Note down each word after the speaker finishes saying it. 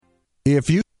If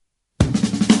you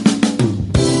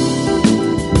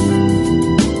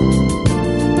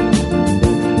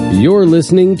You're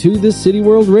listening to the City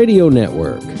World Radio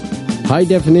Network,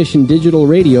 high-definition digital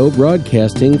radio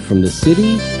broadcasting from the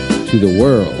city to the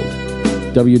world.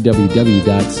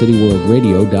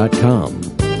 www.cityworldradio.com.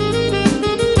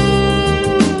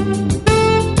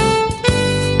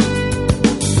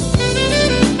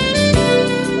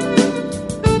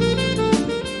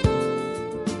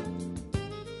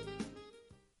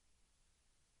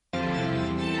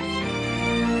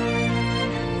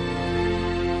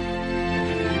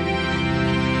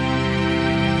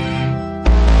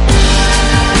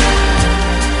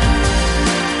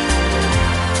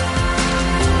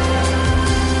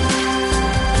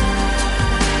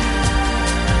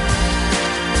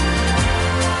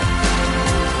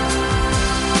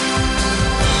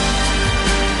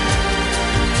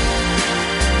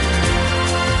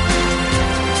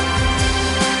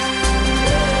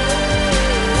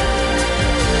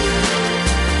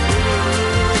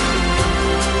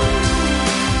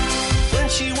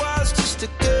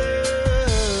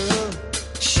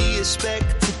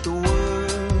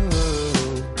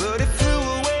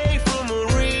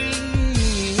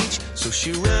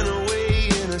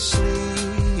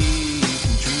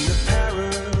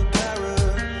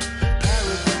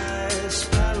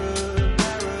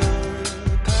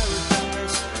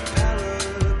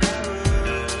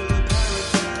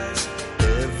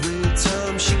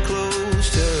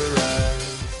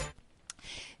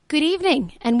 Good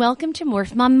evening, and welcome to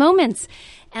Morph Mom Moments.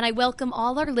 And I welcome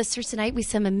all our listeners tonight with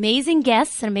some amazing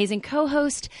guests, an amazing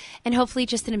co-host, and hopefully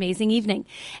just an amazing evening.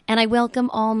 And I welcome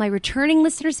all my returning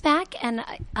listeners back, and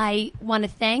I want to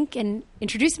thank and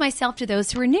introduce myself to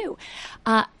those who are new.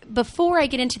 Before I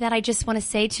get into that, I just want to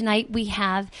say tonight we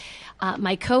have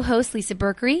my co-host, Lisa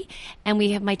Berkery, and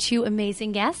we have my two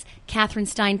amazing guests, Catherine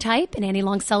Stein-Type and Annie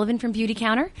Long-Sullivan from Beauty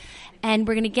Counter. And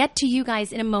we're going to get to you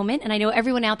guys in a moment, and I know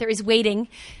everyone out there is waiting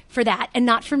for that, and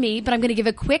not for me, but I'm going to give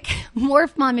a quick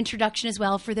Morph Mom introduction as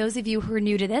well for those of you who are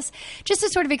new to this, just to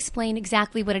sort of explain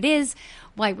exactly what it is,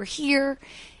 why we're here,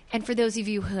 and for those of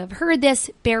you who have heard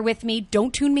this, bear with me,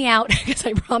 don't tune me out, because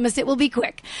I promise it will be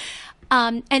quick.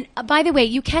 And by the way,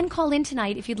 you can call in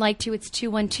tonight if you'd like to. It's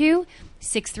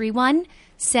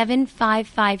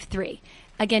 212-631-7553.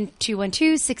 Again,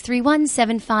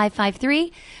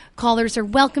 212-631-7553. Callers are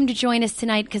welcome to join us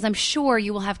tonight because I'm sure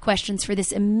you will have questions for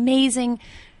this amazing,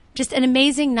 just an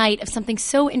amazing night of something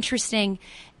so interesting.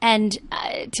 And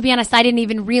to be honest, I didn't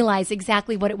even realize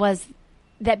exactly what it was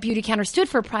that Beauty Counter stood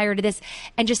for prior to this,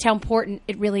 and just how important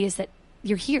it really is that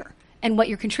you're here and what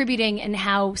you're contributing and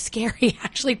how scary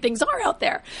actually things are out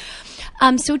there.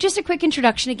 So just a quick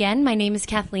introduction again. My name is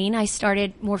Kathleen. I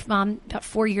started Morph Mom about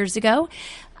 4 years ago.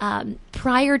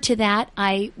 Prior to that,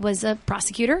 I was a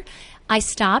prosecutor. I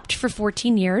stopped for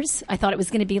 14 years. I thought it was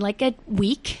going to be like a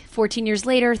week. 14 years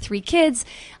later, 3 kids.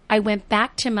 I went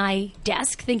back to my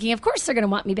desk thinking, of course, they're going to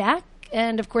want me back.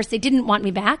 And of course, they didn't want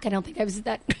me back. I don't think I was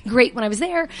that great when I was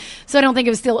there. So I don't think it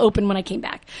was still open when I came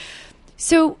back.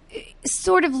 So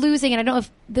sort of losing, and I don't know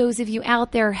if those of you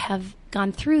out there have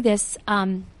gone through this,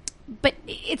 but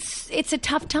it's a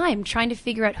tough time trying to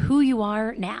figure out who you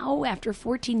are now after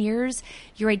 14 years.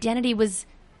 Your identity was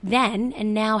then,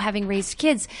 and now having raised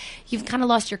kids, you've kind of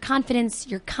lost your confidence,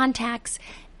 your contacts,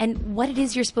 and what it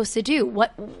is you're supposed to do.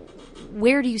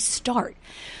 Where do you start?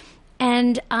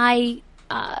 And I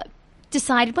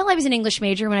decided, well, I was an English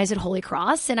major when I was at Holy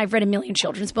Cross, and I've read a million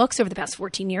children's books over the past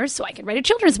 14 years, so I could write a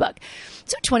children's book.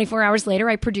 So 24 hours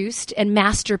later, I produced a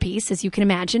masterpiece, as you can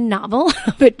imagine, novel,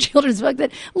 of a children's book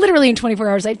that literally in 24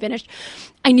 hours I'd finished.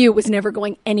 I knew it was never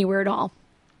going anywhere at all.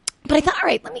 But I thought, all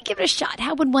right, let me give it a shot.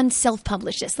 How would one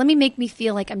self-publish this? Let me make me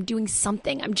feel like I'm doing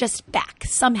something. I'm just back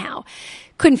somehow.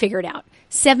 Couldn't figure it out.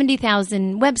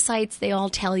 70,000 websites. They all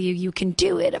tell you you can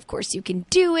do it. Of course you can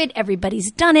do it. Everybody's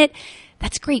done it.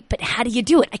 That's great. But how do you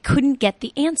do it? I couldn't get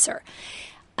the answer.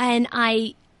 And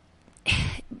I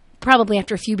probably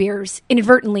after a few beers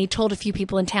inadvertently told a few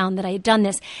people in town that I had done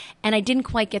this, and I didn't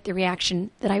quite get the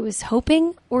reaction that I was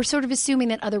hoping or sort of assuming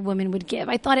that other women would give.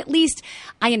 I thought, at least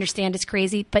I understand it's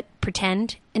crazy, but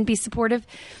pretend and be supportive.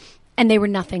 And they were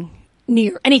anything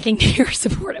near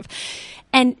supportive.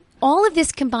 And all of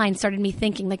this combined started me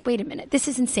thinking, like, wait a minute, this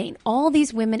is insane. All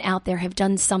these women out there have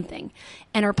done something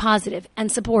and are positive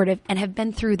and supportive and have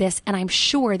been through this, and I'm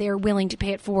sure they are willing to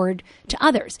pay it forward to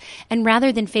others. And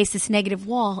rather than face this negative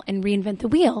wall and reinvent the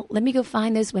wheel, let me go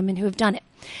find those women who have done it.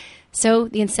 So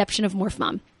the inception of Morph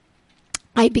Mom.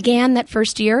 I began that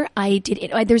first year. I did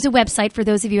it. There's a website for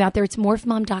those of you out there. It's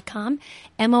morphmom.com,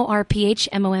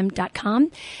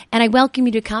 morphmom.com. And I welcome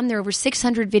you to come. There are over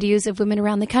 600 videos of women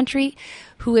around the country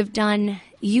who have done,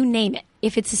 you name it.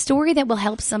 If it's a story that will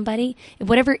help somebody, if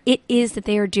whatever it is that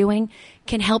they are doing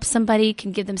can help somebody,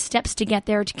 can give them steps to get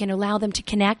there, can allow them to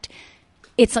connect,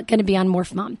 it's going to be on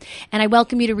Morph Mom. And I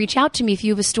welcome you to reach out to me if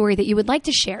you have a story that you would like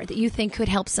to share that you think could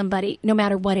help somebody, no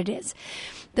matter what it is.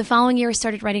 The following year, I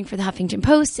started writing for the Huffington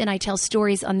Post, and I tell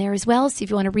stories on there as well. So if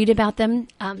you want to read about them,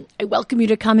 I welcome you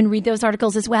to come and read those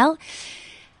articles as well.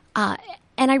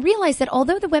 And I realized that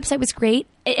although the website was great,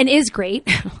 and is great,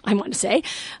 I want to say,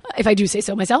 if I do say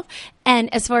so myself,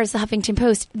 and as far as the Huffington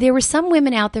Post, there were some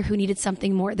women out there who needed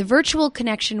something more. The virtual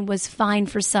connection was fine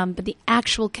for some, but the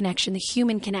actual connection, the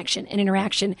human connection and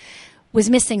interaction was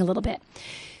missing a little bit.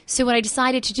 So what I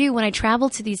decided to do when I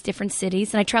traveled to these different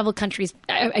cities, and I traveled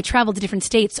to different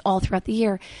states all throughout the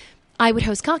year, I would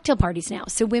host cocktail parties now.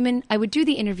 So women, I would do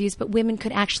the interviews, but women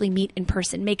could actually meet in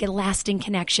person, make a lasting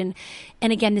connection.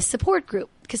 And again, this support group,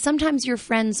 because sometimes your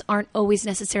friends aren't always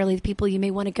necessarily the people you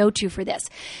may want to go to for this.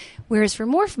 Whereas for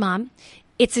Morph Mom,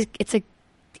 it's a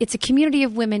community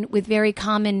of women with very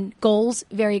common goals,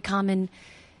 very common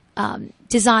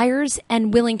desires,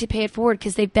 and willing to pay it forward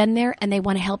because they've been there and they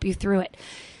want to help you through it.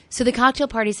 So the cocktail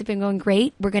parties have been going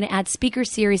great. We're going to add speaker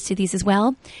series to these as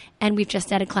well. And we've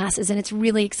just added classes, and it's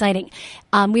really exciting.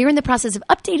 We are in the process of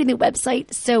updating the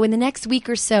website. So in the next week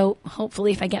or so,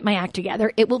 hopefully if I get my act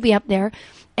together, it will be up there.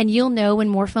 And you'll know when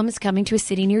Morph Mom is coming to a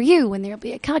city near you, when there'll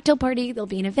be a cocktail party, there'll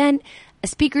be an event, a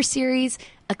speaker series,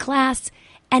 a class.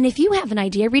 And if you have an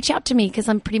idea, reach out to me because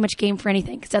I'm pretty much game for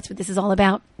anything because that's what this is all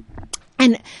about.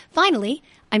 And finally,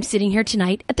 I'm sitting here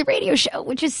tonight at the radio show,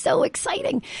 which is so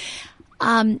exciting.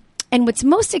 And what's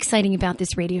most exciting about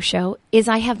this radio show is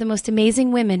I have the most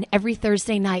amazing women every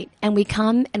Thursday night, and we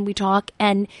come and we talk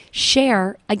and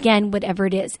share, again, whatever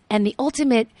it is. And the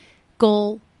ultimate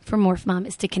goal for Morph Mom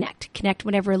is to connect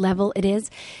whatever level it is.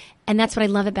 And that's what I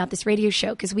love about this radio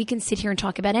show, because we can sit here and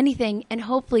talk about anything, and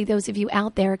hopefully those of you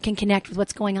out there can connect with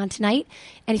what's going on tonight.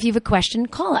 And if you have a question,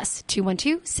 call us,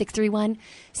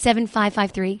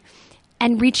 212-631-7553.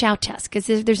 And reach out to us, because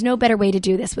there's no better way to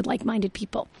do this with like-minded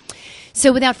people.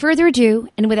 So without further ado,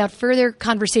 and without further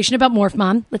conversation about Morph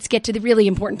Mom, let's get to the really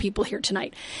important people here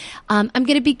tonight. I'm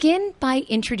going to begin by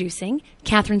introducing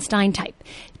Catherine Steintype.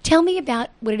 Tell me about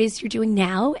what it is you're doing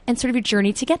now and sort of your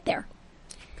journey to get there.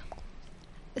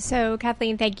 So,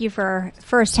 Kathleen, thank you for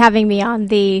first having me on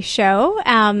the show.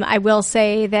 I will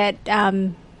say that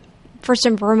first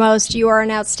and foremost, you are an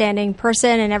outstanding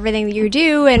person in everything that you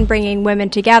do and bringing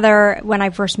women together. When I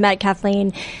first met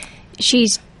Kathleen,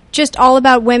 she's just all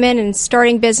about women and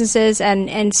starting businesses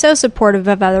and so supportive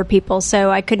of other people.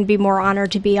 So I couldn't be more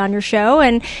honored to be on your show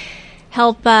and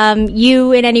help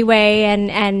you in any way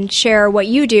and share what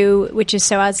you do, which is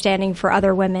so outstanding for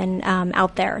other women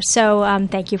out there. So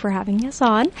thank you for having us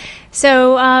on.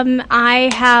 So I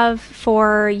have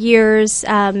for years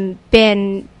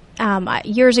been...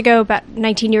 years ago, about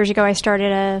 19 years ago, I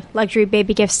started a luxury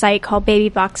baby gift site called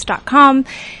babybox.com,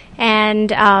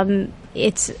 and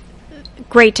it's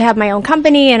great to have my own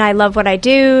company, and I love what I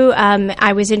do.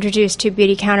 I was introduced to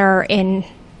Beautycounter in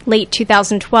late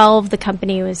 2012. The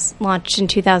company was launched in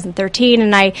 2013,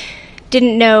 and I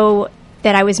didn't know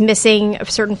that I was missing a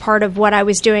certain part of what I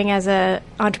was doing as an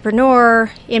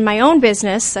entrepreneur in my own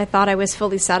business. I thought I was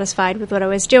fully satisfied with what I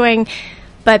was doing.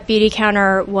 But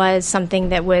Beautycounter was something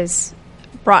that was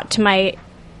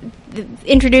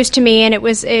introduced to me, and it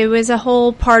was a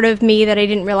whole part of me that I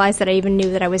didn't realize that I even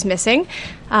knew that I was missing.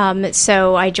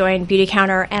 So I joined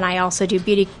Beautycounter, and I also do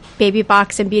Baby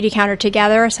Box and Beautycounter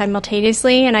together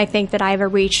simultaneously, and I think that I have a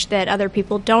reach that other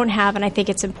people don't have, and I think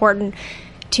it's important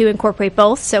to incorporate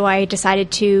both. So I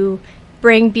decided to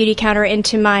bring Beautycounter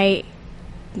into my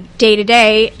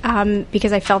day-to-day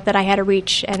because I felt that I had a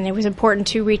reach, and it was important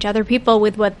to reach other people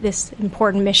with what this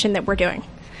important mission that we're doing.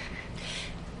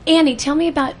 Annie, tell me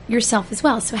about yourself as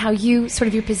well. So how you, sort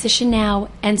of your position now,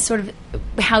 and sort of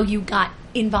how you got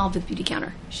involved with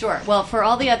Beautycounter. Sure. Well, for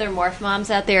all the other Morph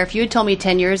Moms out there, if you had told me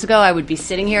 10 years ago I would be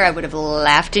sitting here, I would have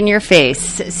laughed in your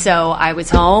face. So I was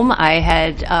home. I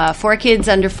had 4 kids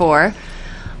under 4.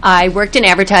 I worked in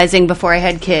advertising before I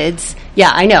had kids.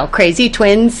 Yeah, I know, crazy.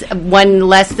 Twins, one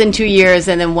less than 2 years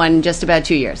and then one just about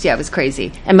 2 years. Yeah, it was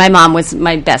crazy. And my mom was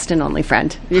my best and only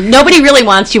friend. Nobody really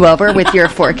wants you over with your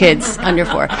 4 kids under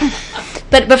 4.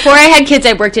 But before I had kids,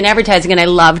 I worked in advertising, and I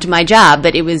loved my job.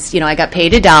 But it was, I got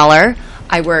paid $1.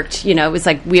 I worked, it was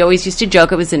like, we always used to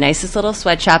joke, it was the nicest little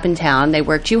sweatshop in town. They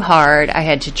worked you hard. I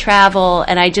had to travel.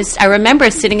 And I remember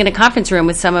sitting in a conference room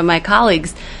with some of my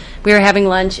colleagues we were having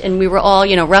lunch, and we were all,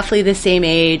 roughly the same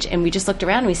age, and we just looked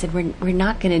around and we said, we're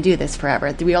not going to do this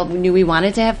forever. We all knew we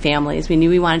wanted to have families. We knew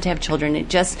we wanted to have children.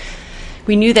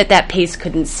 We knew that pace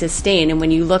couldn't sustain. And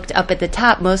when you looked up at the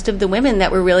top, most of the women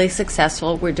that were really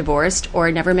successful were divorced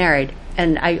or never married.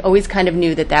 And I always kind of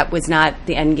knew that was not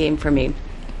the end game for me.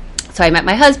 So I met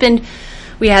my husband.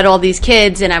 We had all these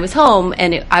kids, and I was home,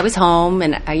 and it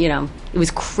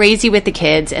was crazy with the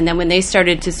kids. And then when they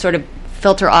started to sort of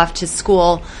filter off to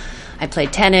school, I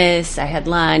played tennis, I had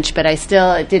lunch, but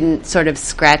it didn't sort of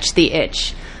scratch the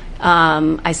itch.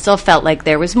 I still felt like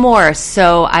there was more.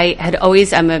 So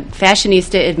I'm a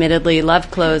fashionista, admittedly,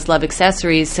 love clothes, love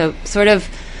accessories. So sort of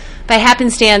by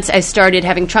happenstance, I started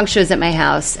having trunk shows at my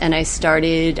house, and I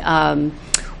started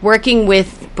working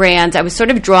with brands. I was sort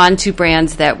of drawn to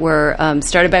brands that were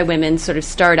started by women, sort of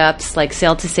startups like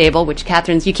Sail to Sable, which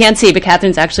you can't see, but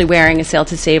Catherine's actually wearing a Sail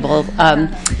to Sable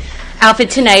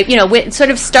outfit tonight. Sort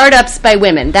of startups by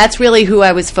women. That's really who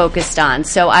I was focused on.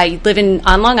 So I live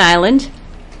on Long Island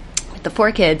with the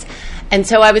 4 kids. And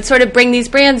so I would sort of bring these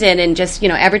brands in and just,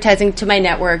 advertising to my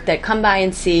network that come by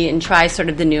and see and try sort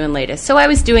of the new and latest. So I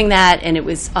was doing that, and it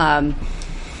was fun.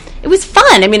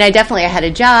 I mean, I had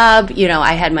a job,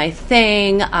 I had my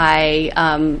thing.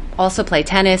 I also play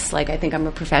tennis. Like, I think I'm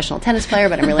a professional tennis player,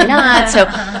 but I'm really not. So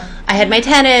I had my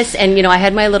tennis, and, I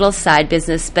had my little side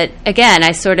business. But again,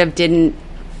 I sort of didn't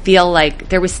feel like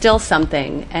there was still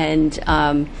something. And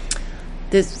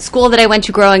the school that I went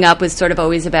to growing up was sort of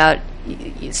always about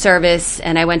service,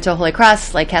 and I went to Holy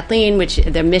Cross like Kathleen, which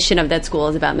the mission of that school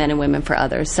is about men and women for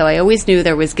others. So I always knew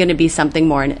there was going to be something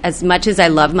more. And as much as I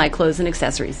love my clothes and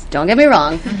accessories, don't get me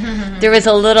wrong, there was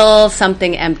a little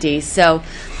something empty. So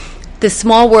the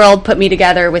small world put me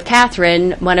together with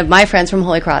Catherine. One of my friends from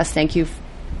Holy Cross, thank you,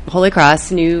 Holy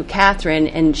Cross, knew Catherine,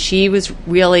 and she was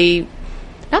really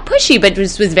not pushy, but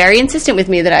was very insistent with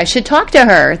me that I should talk to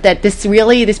her, that this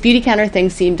beauty counter thing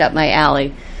seemed up my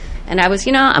alley. And I was,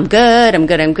 I'm good.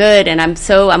 And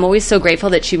I'm always so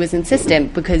grateful that she was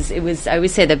insistent, because it was, I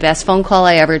always say, the best phone call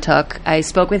I ever took. I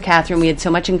spoke with Catherine. We had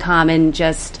so much in common.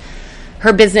 Just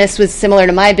her business was similar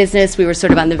to my business. We were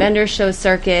sort of on the vendor show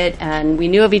circuit, and we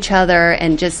knew of each other.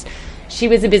 And just, she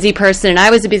was a busy person and I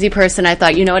was a busy person. I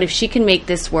thought, if she can make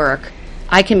this work,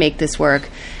 I can make this work.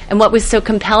 And what was so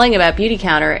compelling about Beauty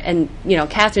Counter, and,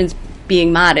 Catherine's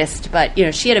being modest, but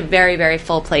she had a very, very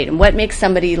full plate. And what makes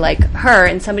somebody like her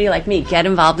and somebody like me get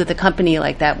involved with a company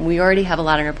like that when we already have a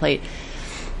lot on our plate?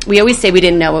 We always say we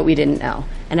didn't know what we didn't know,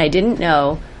 and I didn't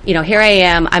know. Here I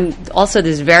am. I'm also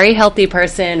this very healthy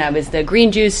person. I was the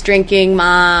green juice drinking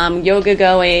mom, yoga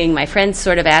going. My friends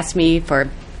sort of asked me for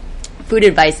food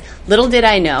advice. Little did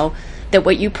I know that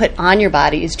what you put on your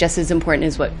body is just as important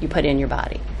as what you put in your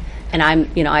body. And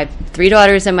I have 3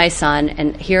 daughters and my son,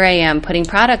 and here I am putting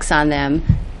products on them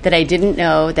that I didn't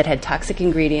know that had toxic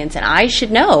ingredients, and I should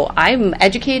know. I'm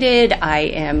educated. I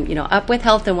am, up with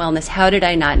health and wellness. How did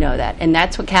I not know that? And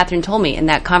that's what Catherine told me, and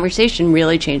that conversation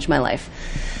really changed my life.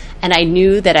 And I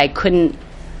knew that I couldn't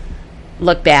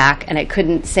look back, and I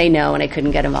couldn't say no, and I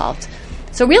couldn't get involved.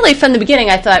 So really, from the beginning,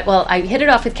 I thought, well, I hit it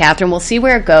off with Catherine. We'll see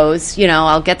where it goes.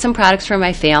 I'll get some products for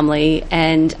my family.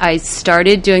 And I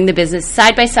started doing the business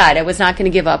side by side. I was not going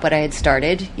to give up what I had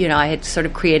started. I had sort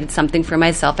of created something for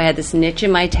myself. I had this niche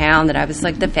in my town that I was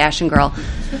like the fashion girl.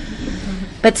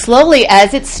 But slowly,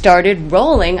 as it started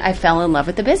rolling, I fell in love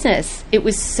with the business. It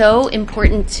was so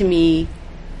important to me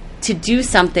to do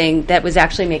something that was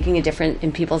actually making a difference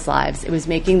in people's lives. It was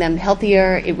making them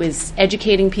healthier. It was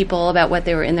educating people about what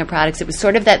they were in their products. It was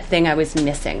sort of that thing I was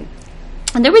missing.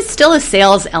 And there was still a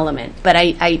sales element, but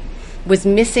I was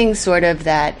missing sort of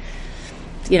that,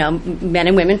 men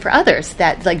and women for others,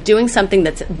 that like doing something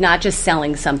that's not just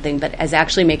selling something, but as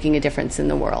actually making a difference in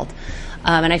the world.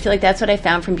 And I feel like that's what I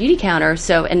found from Beauty Counter.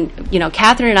 So, and,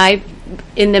 Catherine and I,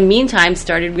 in the meantime,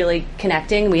 started really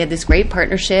connecting. We had this great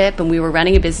partnership, and we were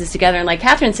running a business together. And like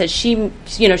Catherine said, she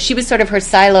was sort of her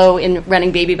silo in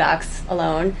running Baby Box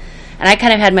alone. And I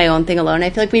kind of had my own thing alone.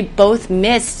 I feel like we both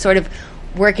missed sort of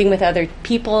working with other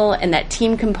people and that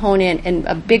team component. And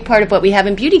a big part of what we have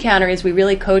in Beauty Counter is we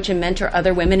really coach and mentor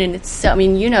other women. And it's so,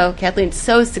 Kathleen,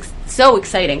 it's so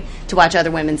exciting to watch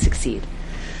other women succeed.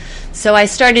 So I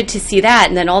started to see that,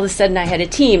 and then all of a sudden I had a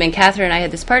team, and Catherine and I had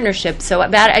this partnership. So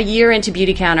about a year into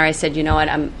Beauty Counter, I said, what,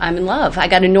 I'm in love. I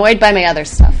got annoyed by my other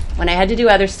stuff. When I had to do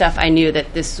other stuff, I knew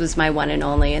that this was my one and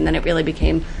only, and then it really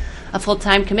became a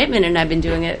full-time commitment, and I've been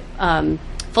doing it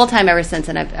full-time ever since,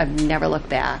 and I've never looked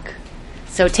back.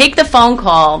 So take the phone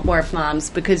call, Morph Moms,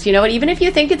 because you know what, even if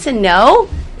you think it's a no,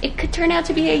 it could turn out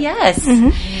to be a yes.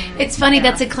 Mm-hmm. It's funny,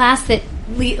 that's a class that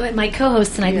my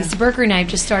co-host tonight, Lisa Berger, and I have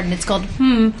just started, and it's called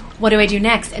What Do I Do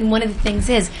Next? And one of the things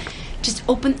is just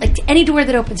open, like any door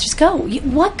that opens, just go.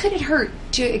 What could it hurt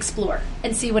to explore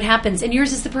and see what happens? And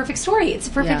yours is the perfect story. It's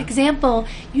a perfect example.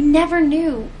 You never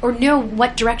knew or know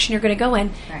what direction you're going to go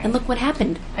in, and look what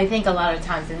happened. I think a lot of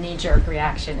times the knee-jerk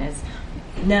reaction is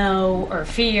no or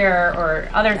fear or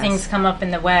other things come up in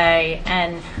the way,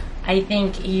 and I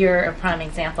think you're a prime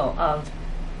example of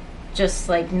just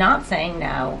like not saying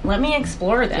no. Let me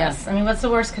explore this. Yeah. I mean, what's the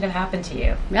worst could have happened to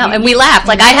you? Yeah, and we laughed.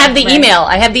 Like I have the email.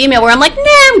 I have the email where I'm like, nah,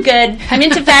 I'm good. I'm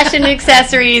into fashion and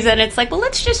accessories, and it's like, well,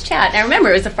 let's just chat. And I remember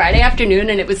it was a Friday afternoon,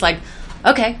 and it was like,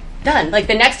 okay, done. Like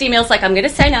the next email's like, I'm going to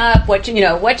sign up. What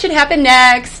should happen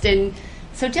next? And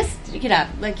so just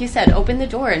like you said, open the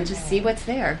door and just see what's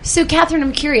there. So, Catherine,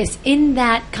 I'm curious in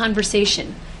that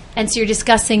conversation, and so you're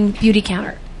discussing Beauty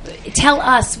Counter. Tell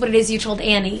us what it is you told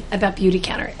Annie about Beauty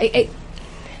Counter.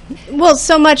 Well,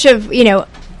 so much of,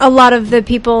 a lot of the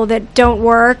people that don't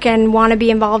work and want to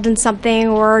be involved in something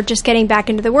or just getting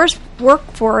back into the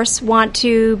workforce want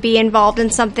to be involved in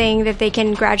something that they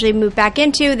can gradually move back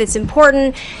into, that's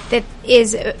important, that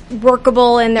is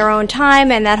workable in their own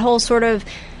time, and that whole sort of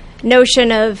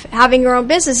notion of having your own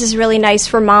business is really nice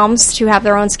for moms to have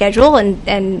their own schedule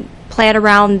and plan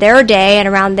around their day and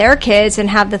around their kids and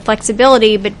have the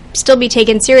flexibility but still be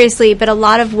taken seriously. But a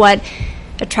lot of what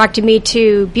attracted me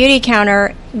to Beauty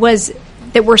Counter was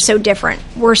that we're so different.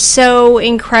 We're so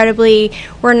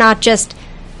we're not just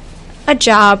a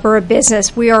job or a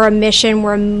business. We are a mission.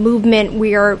 We're a movement.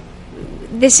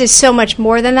 This is so much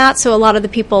more than that. So a lot of the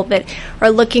people that are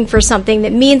looking for something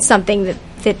that means something,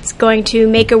 that's going to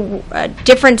make a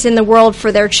difference in the world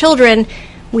for their children,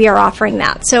 we are offering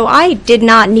that. So I did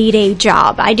not need a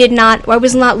job. I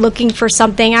was not looking for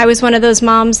something. I was one of those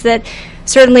moms that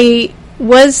certainly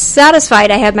was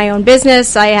satisfied. I had my own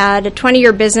business. I had a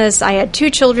 20-year business. I had 2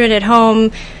 children at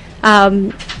home.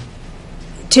 To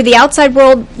the outside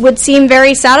world would seem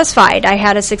very satisfied. I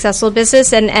had a successful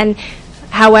business, and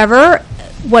however,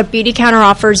 what Beauty Counter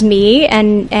offers me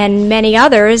and many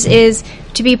others is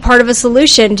to be part of a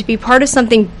solution, to be part of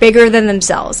something bigger than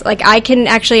themselves. Like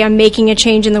I'm making a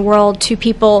change in the world to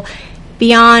people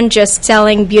beyond just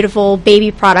selling beautiful baby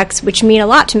products, which mean a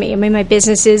lot to me. I mean, my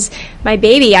business is my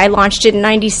baby. I launched it in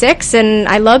 '96, and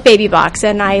I love Baby Box,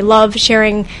 and I love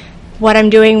sharing what I'm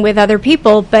doing with other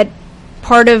people. But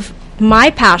part of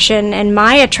my passion and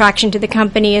my attraction to the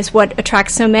company is what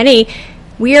attracts so many.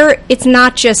 It's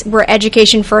not just we're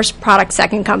education first, product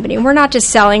second company. We're not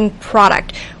just selling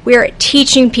product. We're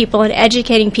teaching people and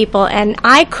educating people, and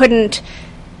I couldn't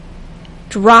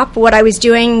drop what I was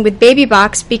doing with Baby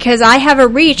Box because I have a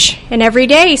reach, and every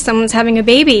day someone's having a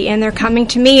baby and they're coming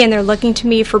to me and they're looking to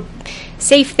me for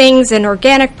safe things and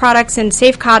organic products and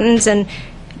safe cottons and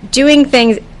doing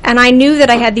things. And I knew that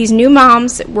I had these new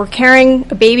moms that were carrying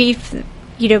a baby,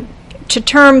 to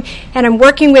term, and I'm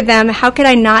working with them. How could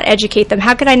I not educate them?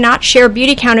 How could I not share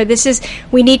Beauty Counter?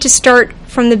 We need to start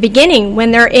from the beginning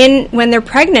when they're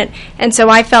pregnant. And so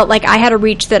I felt like I had a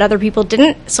reach that other people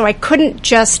didn't. So I couldn't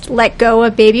just let go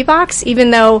of Baby Box,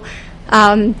 even though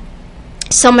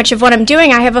so much of what I'm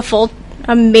doing, I have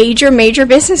a major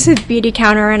business with Beauty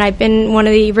Counter, and I've been one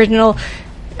of the original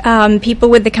people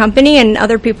with the company, and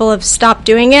other people have stopped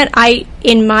doing it.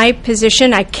 In my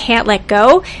position, I can't let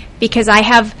go because I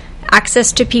have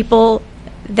access to people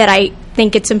that I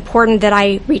think it's important that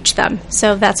I reach them.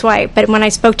 So that's why. But when I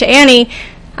spoke to Annie,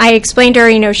 I explained to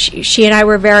her, she and I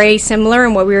were very similar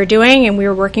in what we were doing, and we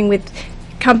were working with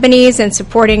companies and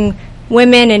supporting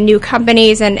women and new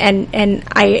companies, and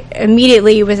I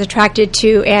immediately was attracted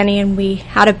to Annie, and we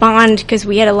had a bond because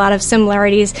we had a lot of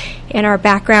similarities in our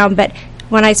background. But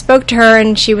when I spoke to her,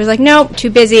 and she was like, no, too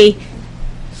busy.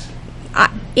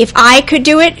 If I could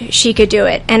do it, she could do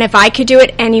it. And if I could do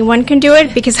it, anyone can do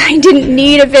it, because I didn't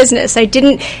need a business. I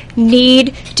didn't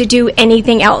need to do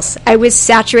anything else. I was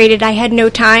saturated. I had no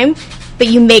time. But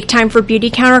you make time for Beauty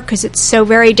Counter because it's so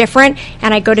very different.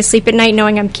 And I go to sleep at night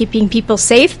knowing I'm keeping people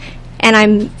safe.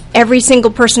 And every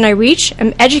single person I reach,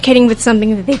 I'm educating with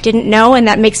something that they didn't know. And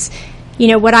that makes,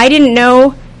 what I didn't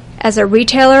know as a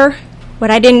retailer,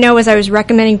 what I didn't know as I was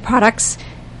recommending products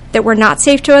that were not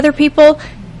safe to other people.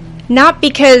 Not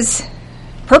because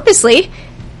purposely,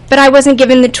 but I wasn't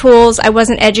given the tools. I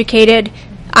wasn't educated.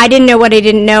 I didn't know what I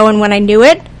didn't know, and when I knew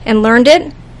it and learned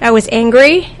it, I was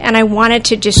angry, and I wanted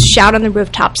to just shout on the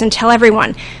rooftops and tell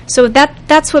everyone. So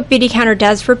that's what Beauty Counter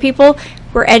does for people.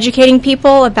 We're educating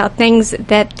people about things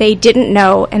that they didn't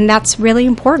know, and that's really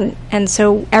important. And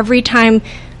so every time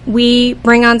we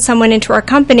bring on someone into our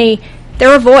company,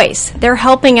 they're a voice. They're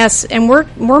helping us, and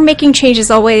we're making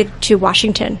changes all the way to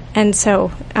Washington, and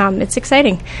so it's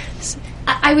exciting.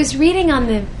 I was reading on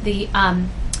the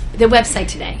website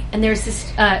today, and there's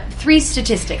this 3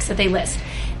 statistics that they list,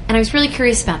 and I was really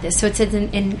curious about this. So it says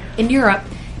in Europe,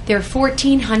 there are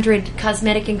 1,400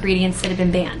 cosmetic ingredients that have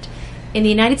been banned. In the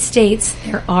United States,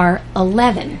 there are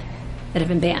 11 that have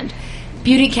been banned.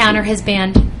 Beauty Counter has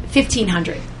banned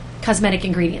 1,500 cosmetic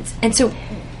ingredients. And so,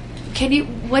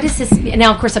 what is this?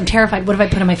 Now, of course, I'm terrified. What have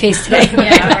I put on my face today?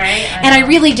 Yeah, right. And I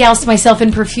really doused myself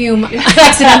in perfume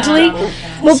accidentally.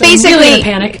 Well, so I'm really in a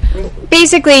panic.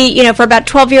 Basically, for about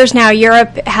 12 years now,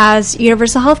 Europe has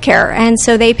universal health care, and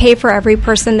so they pay for every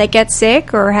person that gets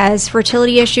sick or has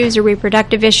fertility issues or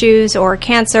reproductive issues or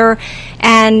cancer,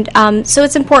 and so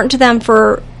it's important to them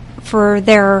for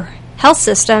their health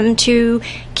system to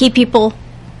keep people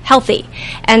healthy.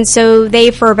 And so they,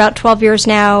 for about 12 years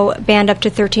now, banned up to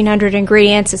 1,300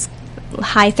 ingredients. It's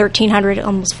high 1,300,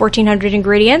 almost 1,400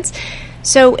 ingredients.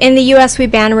 So in the U.S., we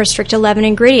ban and restrict 11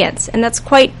 ingredients, and that's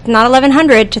quite not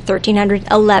 1,100 to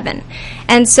 1,300, 11.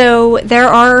 And so there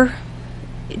are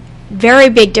very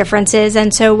big differences.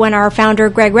 And so when our founder,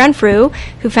 Greg Renfrew,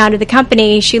 who founded the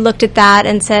company, she looked at that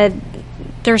and said,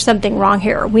 there's something wrong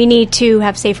here. We need to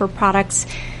have safer products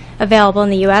available in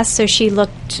the U.S. So she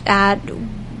looked at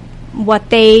what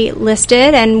they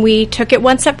listed, and we took it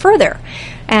one step further.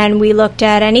 And we looked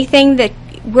at anything that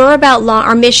we're about.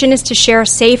 Our mission is to share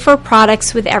safer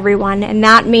products with everyone, and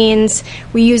that means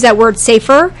we use that word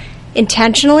safer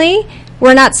intentionally.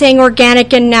 We're not saying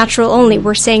organic and natural only.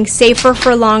 We're saying safer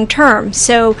for long term.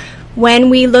 So when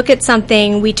we look at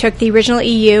something, we took the original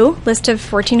EU list of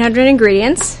 1,400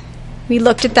 ingredients. We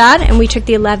looked at that, and we took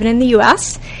the 11 in the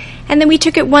U.S., and then we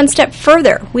took it one step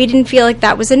further. We didn't feel like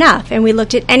that was enough, and we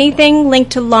looked at anything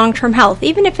linked to long-term health.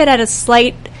 Even if it had a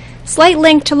slight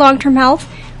link to long-term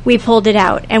health, we pulled it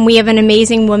out. And we have an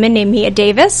amazing woman named Mia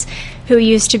Davis, who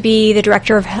used to be the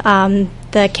director of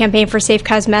the Campaign for Safe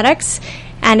Cosmetics.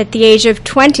 And at the age of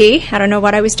 20, I don't know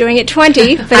what I was doing at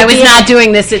 20. But I was not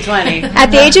doing this at 20.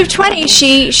 At the age of 20,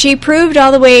 she proved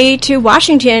all the way to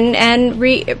Washington and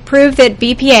proved that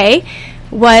BPA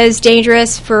was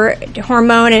dangerous for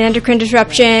hormone and endocrine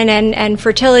disruption and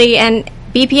fertility. And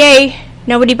BPA,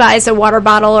 nobody buys a water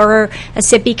bottle or a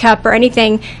sippy cup or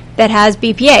anything that has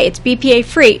BPA. It's BPA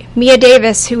free. Mia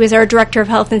Davis, who is our director of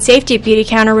health and safety at Beauty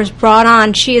Counter, was brought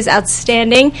on. She is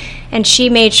outstanding, and she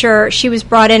made sure she was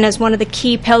brought in as one of the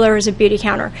key pillars of Beauty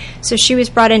Counter. So she was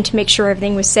brought in to make sure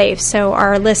everything was safe. So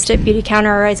our list at Beauty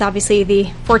Counter is obviously the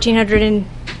 1,400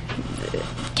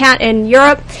 in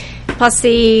Europe, plus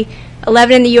the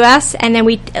 11 in the U.S., and then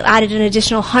we added an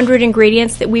additional 100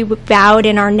 ingredients that we vowed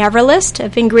in our never list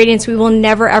of ingredients we will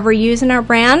never, ever use in our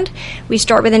brand. We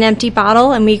start with an empty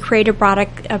bottle, and we create a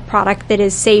product that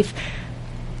is safe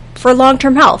for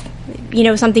long-term health.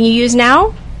 Something you use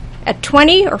now at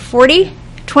 20 or 40,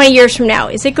 20 years from now,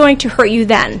 is it going to hurt you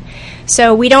then?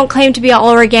 So we don't claim to be all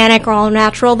organic or all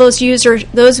natural. Those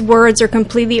words are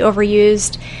completely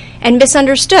overused and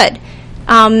misunderstood.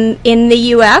 In the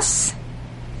U.S.,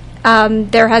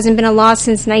 there hasn't been a law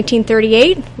since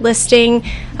 1938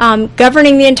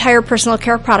 governing the entire personal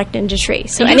care product industry.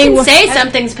 So you can say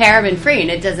something's paraben-free, and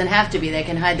it doesn't have to be. They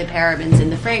can hide the parabens in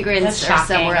the fragrance or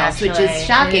somewhere else, which is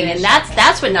shocking. And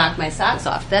that's what knocked my socks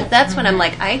off. That's when I'm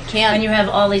like, I can't. When you have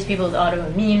all these people with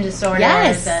autoimmune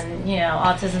disorders, and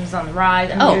autism's on the rise.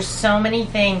 There's so many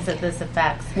things that this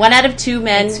affects. 1 out of 2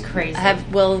 men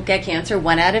will get cancer.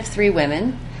 1 out of 3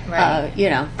 women. Right.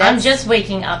 I'm just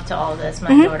waking up to all this. My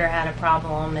daughter had a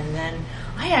problem, and then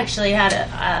I actually had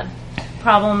a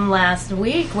problem last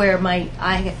week where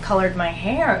I colored my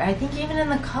hair. I think even in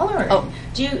the coloring. Oh.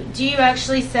 Do you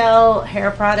actually sell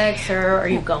hair products, or are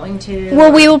you going to?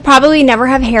 Well, we will probably never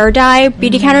have hair dye.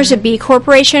 Beauty Counter is a B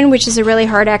Corporation, which is a really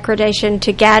hard accreditation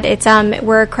to get. It's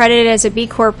we're accredited as a B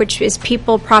Corp, which is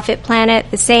People, Profit, Planet.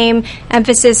 The same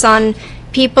emphasis on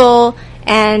people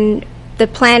and the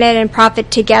planet and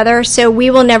profit together. So we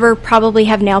will never probably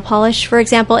have nail polish, for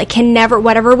example. It can never,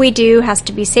 whatever we do has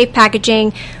to be safe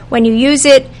packaging. When you use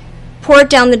it, pour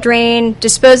it down the drain,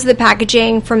 dispose of the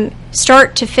packaging from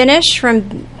start to finish,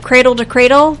 from cradle to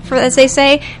cradle, as they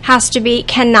say,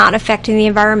 cannot affect the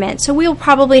environment. So we will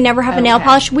probably never have a nail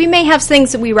polish. We may have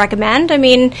things that we recommend. I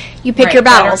mean, you pick your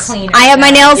bowels. I have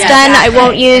my nails done. I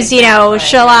won't use,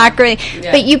 shellac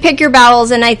but you pick your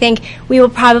bowels, and I think we will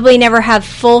probably never have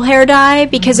full hair dye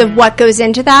because of what goes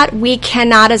into that. We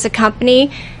cannot, as a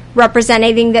company, represent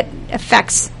anything that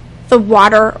affects the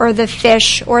water or the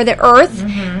fish or the earth.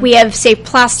 We have safe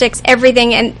plastics,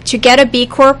 everything. And to get a B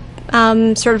Corp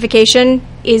certification,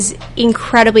 is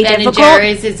incredibly Ben difficult. and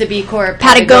Jerry's is a B Corp.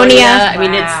 Patagonia. I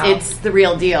mean, Wow. it's the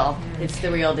real deal. It's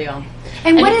the real deal.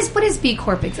 And what is B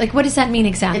Corp? Like, what does that mean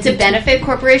exactly? It's a benefit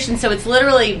corporation, so it's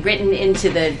literally written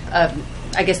into the,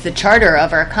 I guess, the charter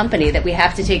of our company that we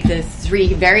have to take the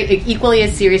three very equally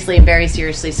as seriously and very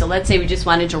seriously. So let's say we just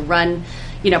wanted to run,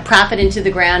 profit into the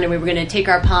ground, and we were going to take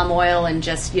our palm oil and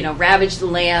just, ravage the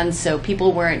land. So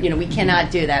people weren't, we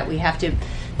cannot do that. We have to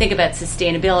think about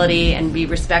sustainability and be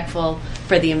respectful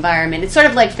for the environment. It's sort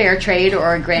of like fair trade or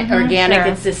organic. Sure.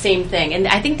 It's the same thing. And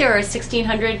I think there are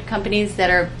 1,600 companies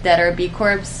that are B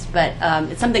Corps, but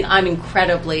it's something I'm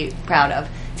incredibly proud of.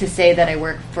 To say that I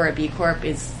work for a B Corp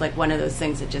is like one of those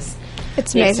things that just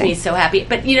It's makes amazing. me so happy.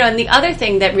 But, and the other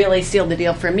thing that really sealed the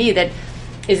deal for me that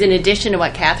is in addition to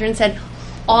what Catherine said,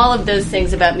 all of those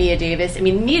things about Mia Davis. I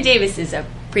mean, Mia Davis is a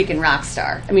freaking rock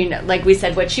star. I mean, like we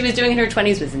said, what she was doing in her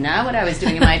 20s was not what I was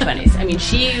doing in my 20s. I mean,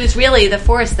 she was really the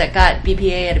force that got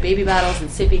BPA out of baby bottles and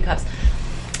sippy cups.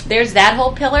 There's that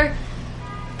whole pillar.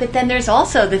 But then there's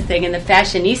also the thing in the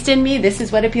fashionista in me. This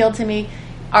is what appealed to me.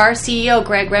 Our CEO,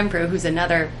 Greg Renfrew, who's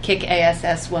another kick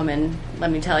ASS woman,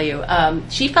 let me tell you,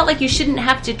 she felt like you shouldn't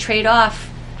have to trade off.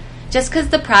 Just because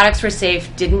the products were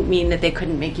safe didn't mean that they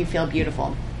couldn't make you feel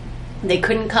beautiful. They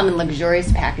couldn't come in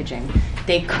luxurious packaging.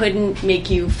 They couldn't make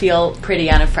you feel pretty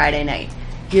on a Friday night.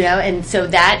 And so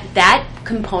that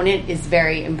component is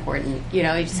very important.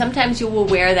 Sometimes you will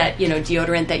wear that,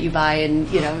 deodorant that you buy in,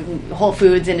 Whole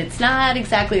Foods, and it's not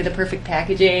exactly the perfect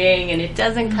packaging, and it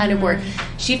doesn't kind of work.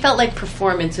 She felt like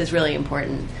performance was really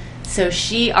important. So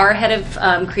our head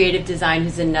of creative design,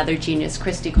 who's another genius,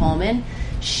 Christy Coleman,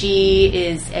 she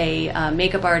is a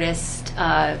makeup artist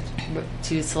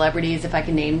to celebrities, if I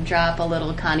can name drop a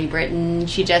little, Connie Britton.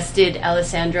 She just did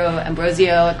Alessandro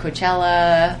Ambrosio at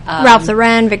Coachella. Ralph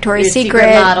Lauren, Victoria's Secret.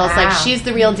 Models. Wow. Like, she's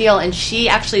the real deal. And she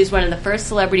actually is one of the first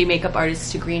celebrity makeup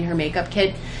artists to green her makeup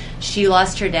kit. She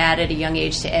lost her dad at a young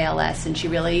age to ALS, and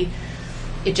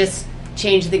it just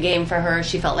changed the game for her.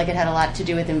 She felt like it had a lot to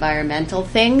do with environmental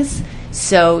things.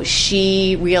 So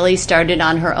she really started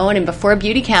on her own. And before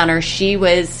Beauty Counter, she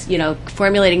was,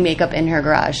 formulating makeup in her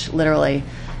garage, literally.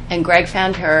 And Greg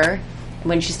found her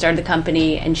when she started the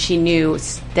company, and she knew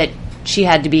that she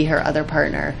had to be her other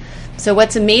partner. So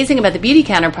what's amazing about the Beauty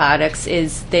Counter products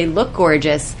is they look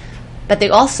gorgeous, but they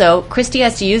also, Christy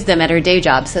has to use them at her day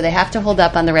job, so they have to hold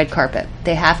up on the red carpet.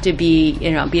 They have to be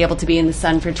able to be in the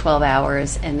sun for 12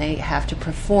 hours, and they have to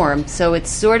perform. So it's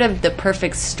sort of the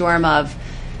perfect storm of,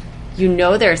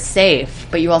 they're safe,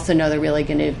 but you also know they're really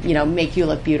going to, make you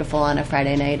look beautiful on a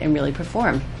Friday night and really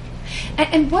perform.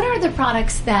 And what are the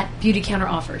products that Beauty Counter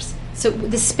offers? So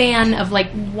the span of like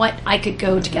what I could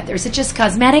go to get there. Is it just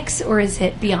cosmetics or is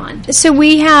it beyond? So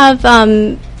we have,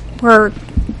 we're a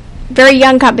very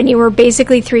young company. We're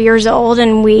basically 3 years old,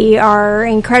 and we are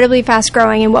incredibly fast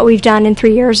growing, and what we've done in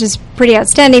 3 years is pretty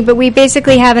outstanding. But we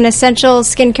basically have an essential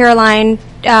skincare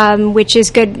line, which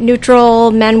is good,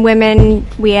 neutral, men, women.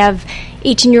 We have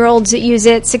 18-year-olds that use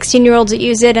it, 16-year-olds that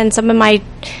use it, and some of my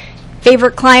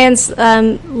favorite clients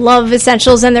love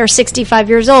Essentials, and they're 65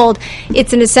 years old.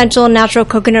 It's an essential natural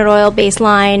coconut oil based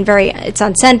line. It's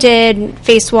unscented,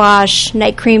 face wash,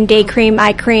 night cream, day cream,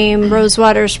 eye cream, rose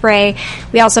water spray.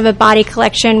 We also have a body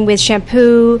collection with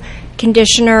shampoo,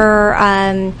 conditioner,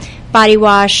 body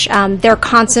wash. They're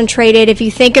concentrated. If you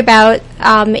think about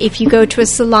if you go to a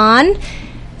salon,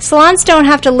 salons don't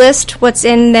have to list what's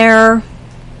in their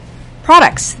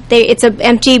products. It's an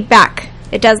empty back.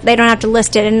 They don't have to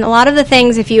list it. And a lot of the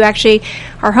things, if you actually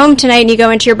are home tonight and you go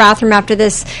into your bathroom after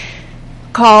this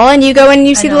call and you go and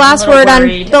you see the last word on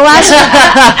the last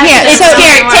It's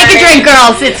scary. Take a drink,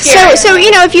 girls. It's scary. So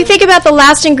if you think about the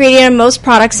last ingredient in most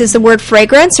products is the word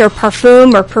fragrance or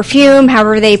parfum or perfume,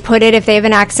 however they put it, if they have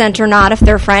an accent or not, if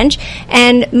they're French.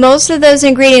 And most of those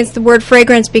ingredients, the word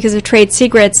fragrance, because of trade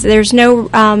secrets, there's no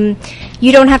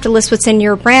you don't have to list what's in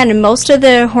your brand, and most of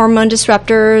the hormone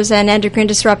disruptors and endocrine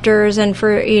disruptors and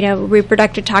for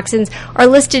reproductive toxins are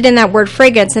listed in that word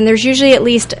fragrance, and there's usually at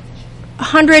least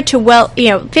 100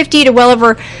 to 50 to well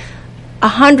over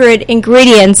 100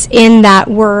 ingredients in that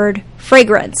word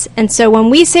fragrance. And so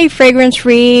when we say fragrance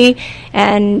free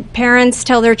and parents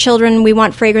tell their children we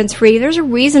want fragrance free, there's a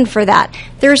reason for that.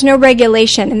 There's no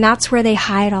regulation, and that's where they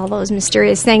hide all those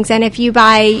mysterious things. And if you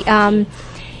buy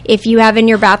if you have in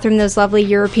your bathroom those lovely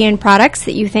European products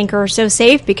that you think are so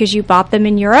safe because you bought them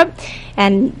in Europe,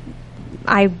 and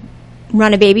I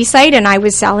run a baby site and I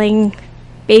was selling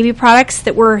baby products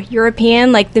that were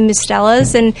European, like the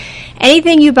Mistellas, and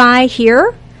anything you buy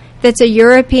here that's a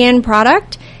European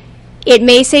product, it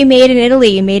may say made in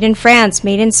Italy, made in France,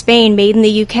 made in Spain, made in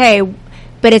the UK,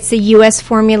 but it's the U.S.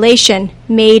 formulation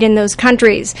made in those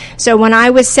countries. So when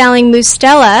I was selling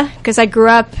Mustela, because I grew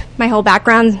up, my whole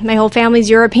background, my whole family's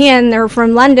European, they're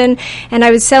from London, and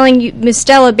I was selling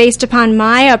Mustela based upon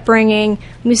my upbringing.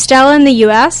 Mustela in the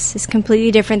U.S. is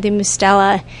completely different than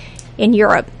Mustela in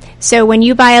Europe. So when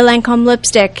you buy a Lancome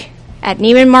lipstick at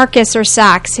Neiman Marcus or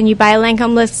Saks, and you buy a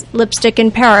Lancome lipstick in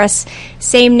Paris,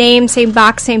 same name, same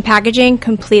box, same packaging,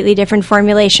 completely different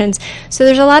formulations. So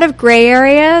there's a lot of gray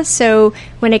area. So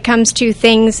when it comes to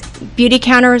things, Beauty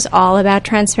Counter is all about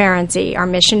transparency. Our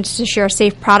mission is to share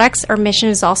safe products. Our mission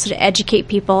is also to educate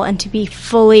people and to be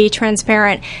fully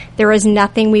transparent. There is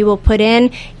nothing we will put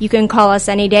in. You can call us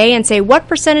any day and say, what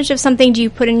percentage of something do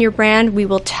you put in your brand? We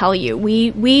will tell you.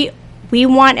 We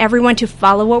want everyone to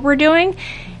follow what we're doing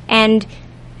and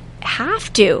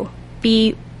have to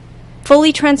be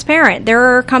fully transparent. There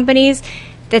are companies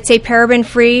that say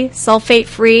paraben-free,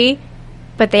 sulfate-free,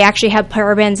 but they actually have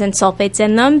parabens and sulfates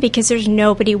in them because there's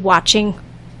nobody watching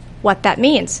what that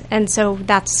means. And so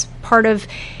that's part of,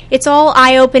 it's all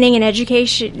eye-opening and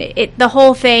education. The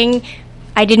whole thing,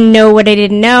 I didn't know what I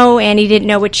didn't know, Annie didn't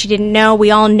know what she didn't know.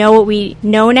 We all know what we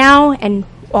know now, and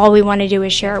all we want to do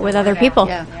is share it with other people.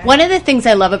 Yeah. One of the things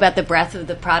I love about the breadth of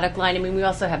the product line, I mean, we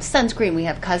also have sunscreen, we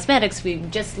have cosmetics,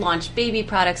 we've just launched baby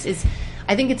products, is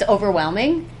I think it's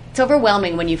overwhelming. It's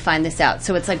overwhelming when you find this out.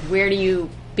 So it's like, where do you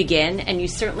begin? And you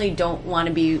certainly don't want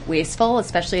to be wasteful,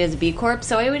 especially as a B Corp.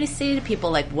 So I would say to people,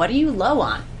 like, what are you low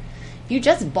on? If you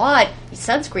just bought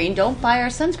sunscreen, don't buy our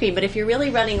sunscreen. But if you're really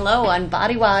running low on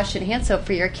body wash and hand soap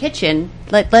for your kitchen,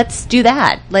 let's do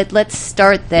that. Let's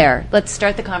start there. Let's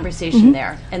start the conversation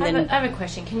there. And I have a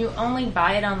question. Can you only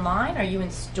buy it online? Are you in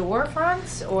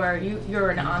storefronts, or you're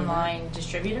an online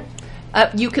distributor?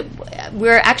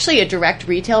 We're actually a direct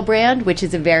retail brand, which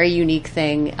is a very unique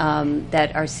thing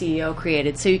that our CEO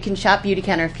created. So you can shop Beauty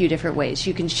Counter a few different ways.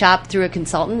 You can shop through a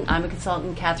consultant. I'm a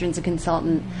consultant. Catherine's a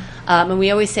consultant. And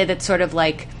we always say that's sort of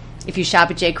like, if you shop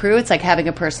at J. Crew, it's like having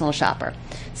a personal shopper.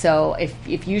 So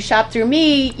if you shop through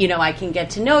me, I can get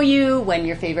to know you. When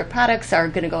your favorite products are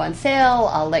going to go on sale,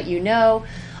 I'll let you know.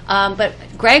 But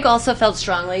Greg also felt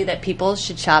strongly that people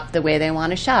should shop the way they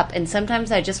want to shop. And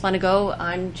sometimes I just want to go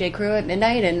on J. Crew at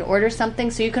midnight and order something.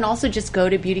 So you can also just go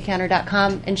to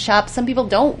beautycounter.com and shop. Some people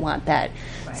don't want that.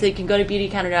 Right. So you can go to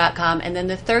beautycounter.com. And then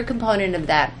the third component of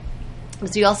that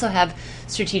is you also have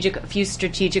a few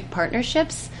strategic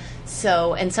partnerships.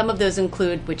 So, and some of those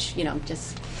include, which,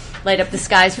 just light up the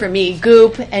skies for me,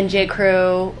 Goop and J.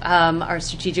 Crew are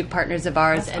strategic partners of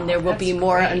ours, and there will be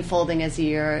more unfolding as the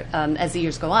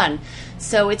years go on.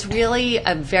 So it's really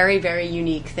a very, very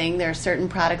unique thing. There are certain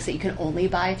products that you can only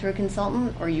buy through a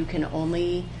consultant, or you can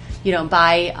only,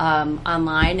 buy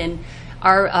online. And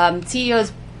our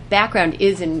CEO's background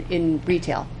is in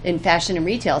retail, in fashion and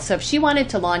retail. So if she wanted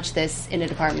to launch this in a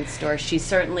department store, she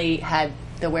certainly had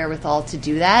the wherewithal to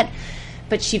do that.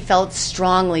 But she felt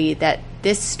strongly that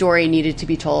this story needed to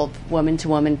be told woman to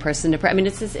woman, person to person. I mean,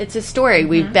 it's a story. Mm-hmm.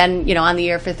 We've been, on the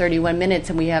air for 31 minutes,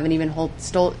 and we haven't even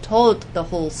told the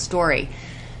whole story.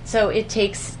 So it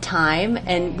takes time,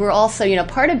 and we're also,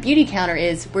 part of Beauty Counter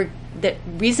is the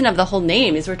reason of the whole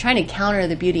name is we're trying to counter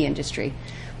the beauty industry.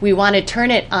 We want to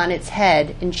turn it on its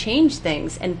head and change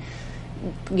things. And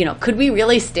could we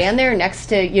really stand there next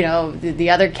to, the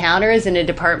other counters in a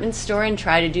department store and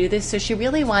try to do this? So she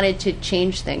really wanted to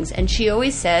change things. And she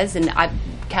always says, and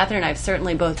Catherine and I have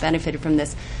certainly both benefited from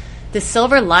this, the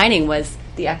silver lining was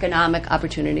the economic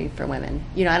opportunity for women.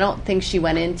 I don't think she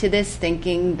went into this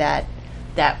thinking that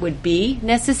would be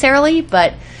necessarily,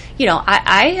 but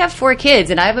I have 4 kids,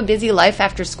 and I have a busy life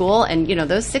after school, and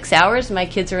those 6 hours my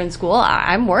kids are in school,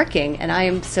 I'm working, and I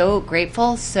am so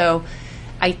grateful. So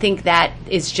I think that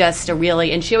is just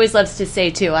and she always loves to say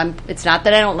too, it's not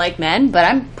that I don't like men, but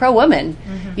I'm pro-woman,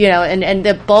 and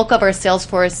the bulk of our sales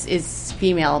force is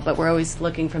female, but we're always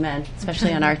looking for men,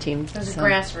 especially on our team. There's a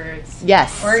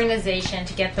grassroots organization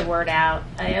to get the word out.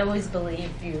 I always believe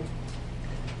you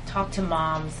talk to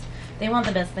moms. They want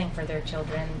the best thing for their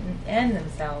children and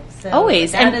themselves. So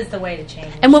always. That is the way to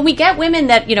change. And when we get women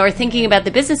that, are thinking about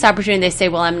the business opportunity, they say,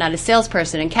 well, I'm not a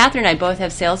salesperson. And Catherine and I both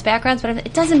have sales backgrounds, but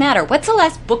it doesn't matter. What's the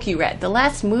last book you read? The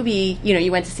last movie,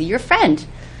 you went to see? Your friend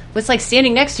was like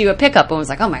standing next to you at pickup and was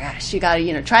like, oh my gosh, you got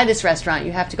to, try this restaurant.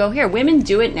 You have to go here. Women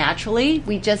do it naturally.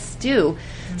 We just do.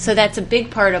 Mm-hmm. So that's a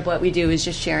big part of what we do, is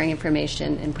just sharing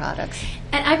information and products.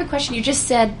 And I have a question. You just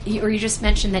said, or you just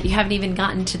mentioned that you haven't even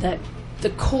gotten to the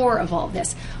core of all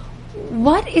this.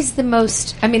 What is the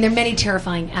most, there are many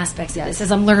terrifying aspects of this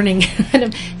as I'm learning and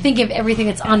I'm thinking of everything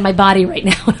that's on my body right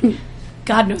now.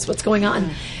 God knows what's going on.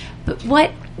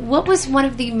 But what was one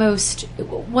of the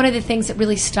things that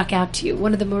really stuck out to you?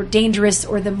 One of the more dangerous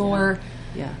or the more...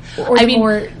 Yeah. Or the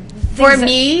more... For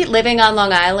me, living on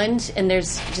Long Island, and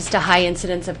there's just a high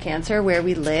incidence of cancer where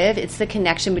we live, it's the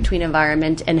connection between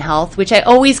environment and health, which I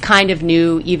always kind of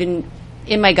knew, even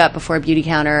in my gut before Beauty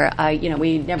Counter.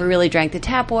 We never really drank the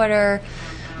tap water,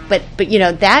 but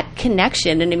that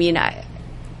connection, and I mean,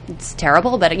 it's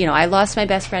terrible, but I lost my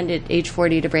best friend at age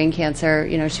 40 to brain cancer.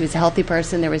 She was a healthy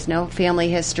person. There was no family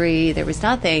history. There was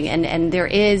nothing, and there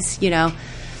is,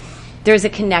 there's a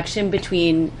connection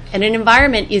between, and an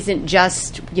environment isn't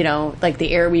just, like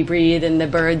the air we breathe and the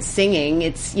birds singing.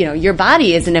 It's, your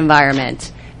body is an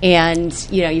environment. And,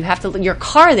 you have to, your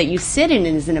car that you sit in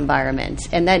is an environment.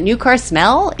 And that new car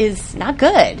smell is not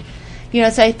good.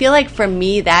 So I feel like for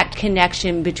me, that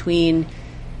connection between,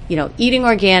 eating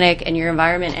organic and your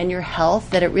environment and your health,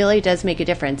 that it really does make a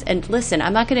difference. And listen,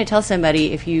 I'm not going to tell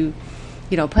somebody if you,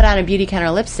 put on a Beauty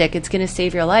Counter lipstick, it's going to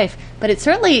save your life. But it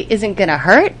certainly isn't going to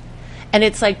hurt. And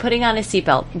it's like putting on a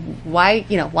seatbelt.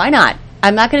 Why not?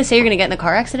 I'm not going to say you're going to get in a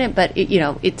car accident, but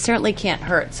it certainly can't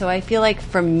hurt. So I feel like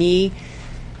for me,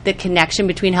 the connection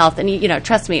between health and,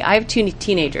 trust me, I have 2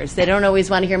 teenagers. They don't always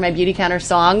want to hear my Beauty Counter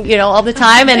song, all the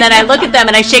time. And then I look at them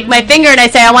and I shake my finger and I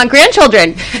say, I want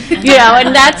grandchildren,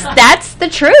 and that's the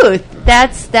truth.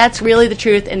 That's really the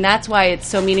truth. And that's why it's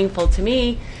so meaningful to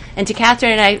me and to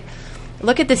Catherine. And I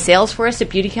look at the sales force at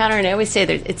Beauty Counter and I always say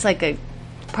that it's like a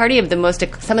party of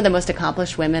some of the most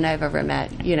accomplished women I've ever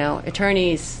met,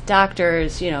 attorneys,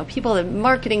 doctors, people with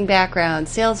marketing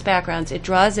backgrounds, sales backgrounds. It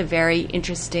draws a very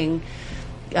interesting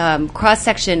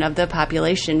cross-section of the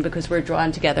population because we're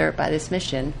drawn together by this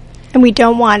mission. And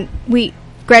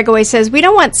Greg always says, we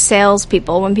don't want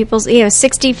salespeople. When people,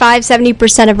 65,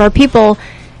 70% of our people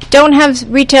don't have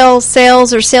retail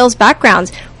sales or sales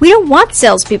backgrounds. We don't want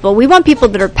salespeople. We want people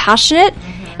that are passionate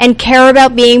and care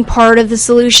about being part of the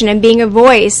solution and being a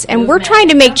voice. And we're trying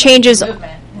to make changes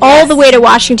all the way to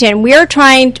Washington. We are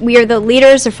the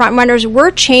leaders, the front runners.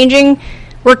 We're changing.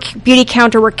 We're Beauty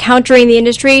Counter. We're countering the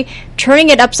industry, turning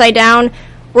it upside down.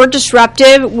 We're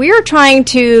disruptive. We are trying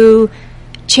to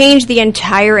change the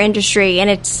entire industry. And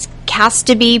it has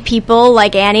to be people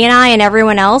like Annie and I and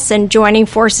everyone else and joining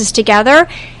forces together.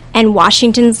 And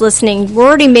Washington's listening. We're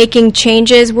already making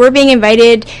changes. We're being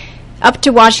invited up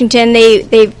to Washington.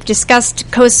 They've discussed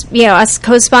us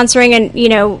co-sponsoring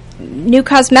a new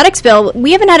cosmetics bill.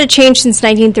 We haven't had a change since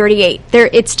 1938.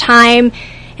 It's time,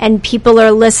 and people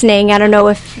are listening. I don't know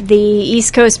if the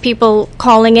East Coast people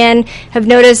calling in have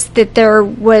noticed that there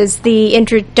was the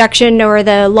introduction or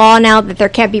the law now that there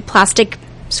can't be plastic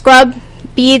scrub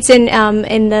beads in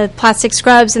the plastic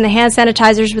scrubs and the hand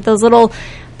sanitizers with those little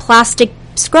plastic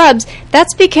scrubs.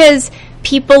 That's because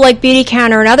people like Beauty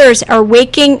Counter and others are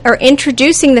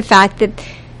introducing the fact that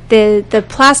the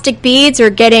plastic beads are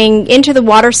getting into the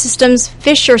water systems.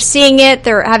 Fish are seeing it.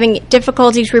 They're having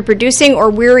difficulties reproducing, or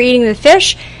we're eating the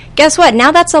fish. Guess what?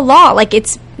 Now that's a law. Like,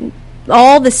 it's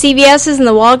all the CVSs and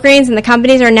the Walgreens and the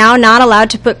companies are now not allowed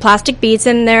to put plastic beads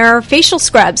in their facial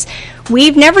scrubs.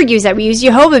 We've never used that. We use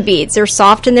jojoba beads. They're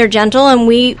soft and they're gentle,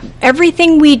 and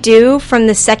everything we do from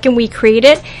the second we create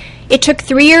it. It took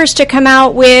 3 years to come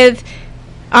out with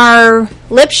our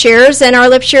lip shears, and our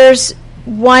lip shears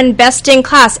won best in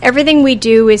class. Everything we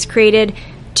do is created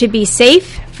to be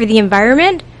safe for the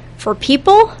environment, for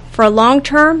people, for long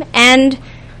term, and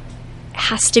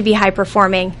has to be high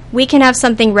performing. We can have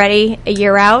something ready a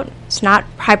year out. It's not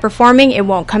high performing, it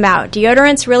won't come out.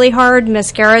 Deodorant's really hard.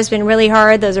 Mascara's been really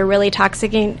hard. Those are really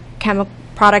toxic chemical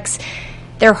products.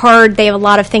 They're hard. They have a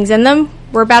lot of things in them.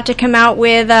 We're about to come out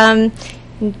with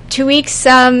 2 weeks.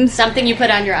 Something you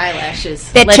put on your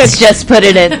eyelashes. Let's just put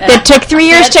it in. It took 3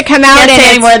 years to come out. Can't say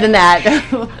any more than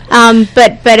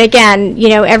that. But again,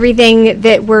 everything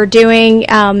that we're doing,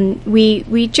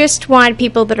 we just want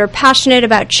people that are passionate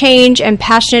about change and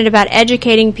passionate about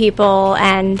educating people.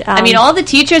 And all the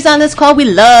teachers on this call, we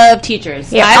love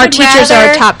teachers. Yeah, our teachers are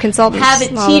our top consultants. Have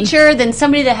a teacher than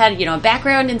somebody that had a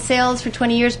background in sales for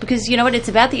 20 years, because you know what? It's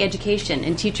about the education,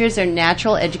 and teachers are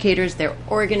natural educators. They're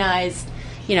organized.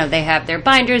 They have their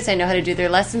binders. They know how to do their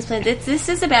lessons plans. This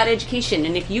is about education.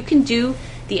 And if you can do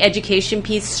the education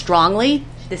piece strongly,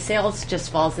 the sales just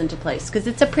falls into place, because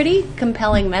it's a pretty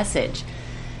compelling message.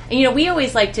 And, we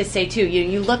always like to say, too,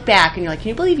 you look back and you're like, can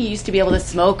you believe you used to be able to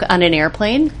smoke on an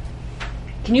airplane?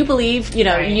 Can you believe, you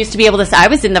used to be able to... I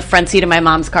was in the front seat of my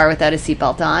mom's car without a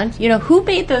seatbelt on. Who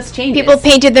made those changes? People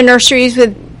painted the nurseries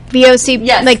with VOC,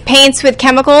 like paints with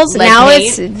chemicals. Lead now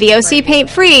paint. It's VOC paint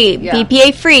free, Yeah.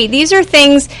 BPA free. These are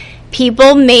things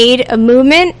people made a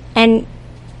movement and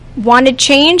wanted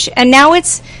change, and now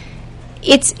it's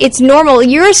it's normal.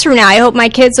 Years from now, I hope my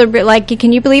kids will be like,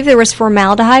 can you believe there was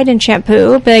formaldehyde in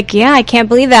shampoo? Be like, yeah, I can't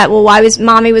believe that. Well,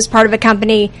 mommy was part of a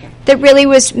company that really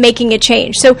was making a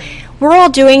change. So we're all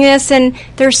doing this, and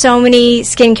there's so many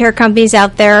skincare companies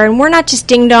out there, and we're not just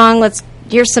ding dong,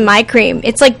 here's some eye cream.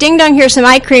 It's like ding dong, here's some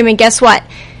eye cream, and guess what?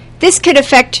 This could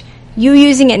affect you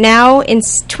using it now. In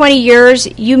 20 years,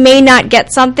 you may not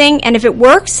get something, and if it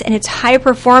works and it's high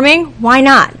performing, why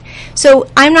not? So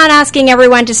I'm not asking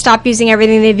everyone to stop using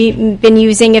everything they've been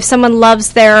using. If someone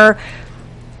loves their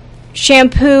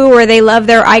shampoo or they love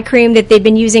their eye cream that they've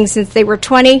been using since they were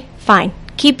 20, fine.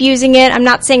 Keep using it. I'm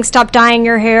not saying stop dyeing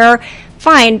your hair.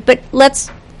 Fine, but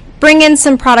let's bring in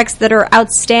some products that are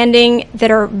outstanding, that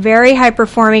are very high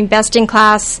performing, best in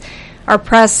class. Our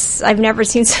press, I've never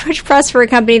seen so much press for a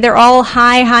company. They're all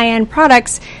high-end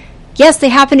products. Yes, they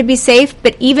happen to be safe,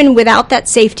 but even without that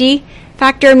safety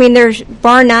factor, I mean, there's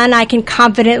bar none, I can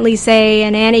confidently say,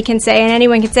 and Annie can say, and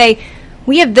anyone can say,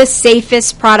 we have the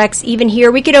safest products even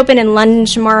here. We could open in London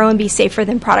tomorrow and be safer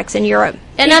than products in Europe.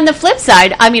 And on the flip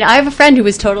side, I mean, I have a friend who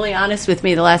was totally honest with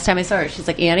me the last time I saw her. She's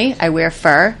like, Annie, I wear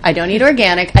fur. I don't eat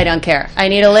organic. I don't care. I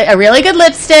need a really good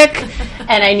lipstick,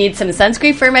 and I need some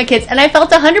sunscreen for my kids. And I felt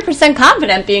 100%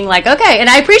 confident being like, okay. And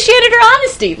I appreciated her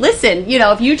honesty. Listen,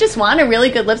 if you just want a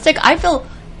really good lipstick, I feel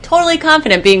totally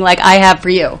confident being like, I have for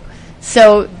you.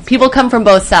 So people come from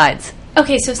both sides.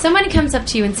 Okay, so if someone comes up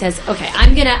to you and says, okay,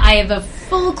 I have a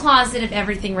full closet of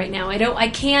everything right now. I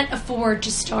can't afford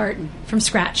to start from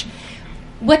scratch.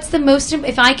 What's the most,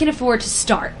 if I can afford to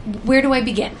start, where do I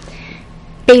begin?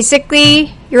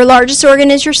 Basically, your largest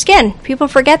organ is your skin. People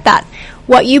forget that.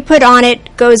 What you put on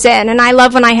it goes in. And I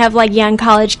love when I have young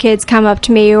college kids come up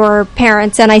to me or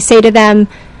parents and I say to them,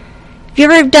 have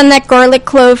you ever done that garlic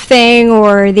clove thing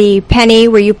or the penny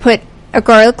where you put a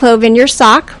garlic clove in your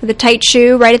sock with a tight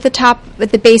shoe right at the top,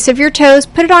 at the base of your toes,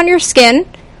 put it on your skin,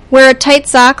 wear a tight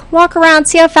sock, walk around,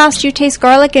 see how fast you taste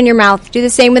garlic in your mouth. Do the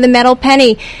same with a metal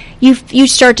penny. You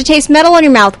start to taste metal in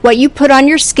your mouth. What you put on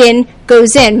your skin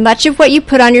goes in. Much of what you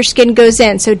put on your skin goes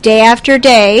in. So day after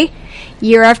day,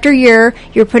 year after year,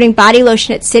 you're putting body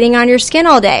lotion that's sitting on your skin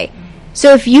all day.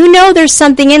 So if you know there's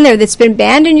something in there that's been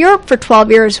banned in Europe for 12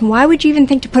 years, why would you even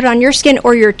think to put it on your skin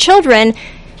or your children?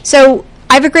 So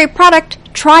I have a great product.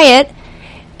 Try it.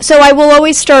 So I will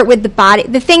always start with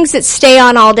the things that stay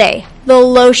on all day. The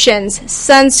lotions,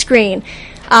 sunscreen,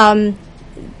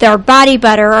 their body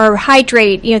butter or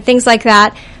hydrate, things like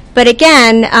that. But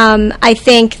again, I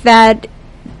think that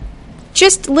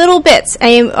just little bits.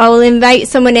 I'll invite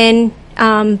someone in.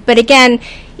 But again,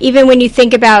 even when you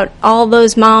think about all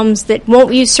those moms that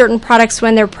won't use certain products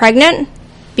when they're pregnant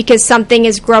because something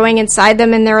is growing inside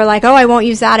them and they're like, oh, I won't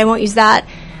use that, I won't use that.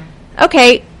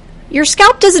 Okay, your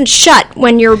scalp doesn't shut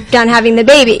when you're done having the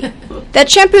baby.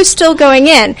 That shampoo's still going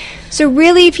in. So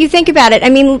really, if you think about it,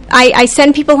 I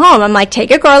send people home. I'm like,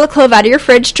 take a garlic clove out of your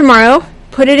fridge tomorrow,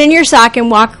 put it in your sock,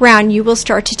 and walk around. You will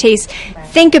start to taste. Right.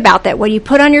 Think about that. What you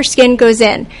put on your skin goes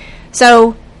in.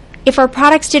 So if our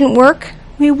products didn't work,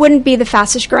 we wouldn't be the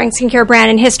fastest growing skincare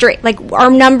brand in history. Our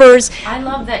numbers. I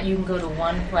love that you can go to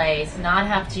one place, not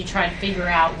have to try to figure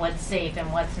out what's safe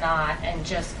and what's not, and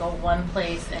just go one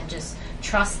place and just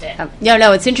trust it.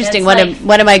 No, it's interesting. One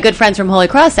of my good friends from Holy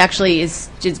Cross actually is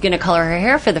going to color her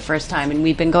hair for the first time, and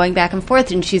we've been going back and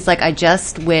forth, and she's like, I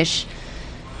just wish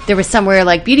there was somewhere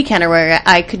like Beautycounter where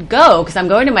I could go, because I'm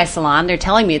going to my salon. They're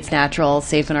telling me it's natural,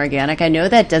 safe, and organic. I know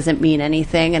that doesn't mean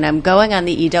anything, and I'm going on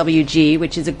the EWG,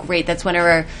 which is that's one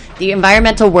of the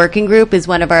Environmental Working Group is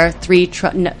one of our 3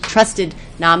 trusted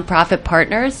nonprofit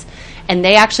partners, and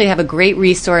they actually have a great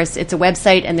resource. It's a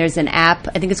website, and there's an app.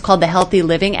 I think it's called the Healthy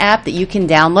Living app that you can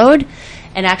download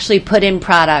and actually put in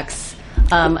products.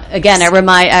 Again,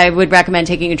 I would recommend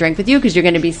taking a drink with you because you're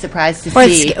going to be surprised to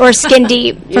see. Or Skin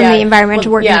Deep from the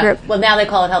Environmental Working Group. Well, now they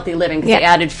call it Healthy Living because they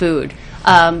added food.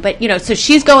 But so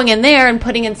she's going in there and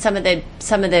putting in some of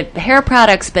the hair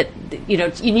products. But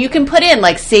you can put in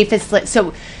safest.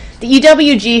 So the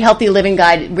EWG Healthy Living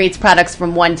Guide rates products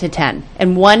from 1 to 10,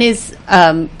 and 1 is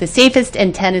the safest,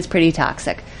 and 10 is pretty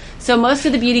toxic. So most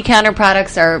of the Beautycounter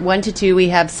products are 1 to 2. We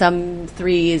have some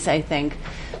 3s, I think.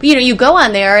 But, you go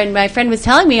on there, and my friend was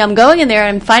telling me, I'm going in there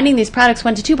and I'm finding these products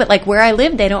 1 to 2, but where I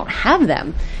live, they don't have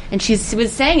them. And she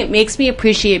was saying it makes me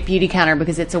appreciate Beautycounter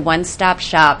because it's a one-stop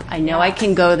shop. I know I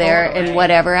can go there and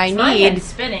whatever I need. My head's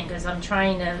spinning because I'm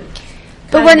trying to.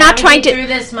 But we're not trying to through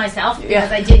this myself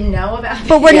because I didn't know about it.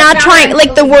 But we're not trying.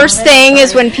 The worst thing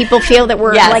is when people feel that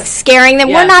we're scaring them.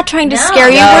 Yeah. We're not trying to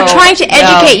scare you. We're trying to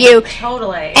educate you.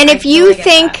 Totally. And if you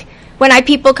think when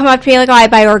people come up to me oh, I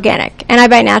buy organic and I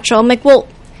buy natural, I'm like, well,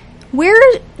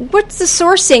 what's the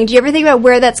sourcing? Do you ever think about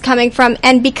where that's coming from?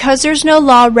 And because there's no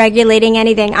law regulating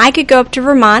anything, I could go up to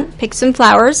Vermont, pick some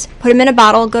flowers, put them in a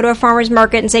bottle, go to a farmer's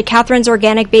market and say Catherine's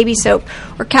Organic Baby Soap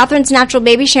or Catherine's Natural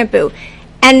Baby Shampoo.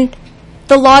 And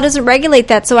the law doesn't regulate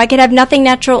that, so I could have nothing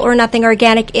natural or nothing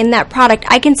organic in that product.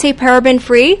 I can say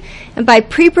paraben-free and buy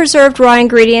pre-preserved raw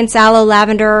ingredients, aloe,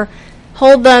 lavender,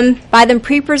 hold them, buy them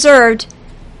pre-preserved.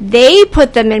 They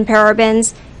put them in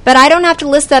parabens, but I don't have to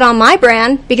list that on my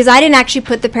brand because I didn't actually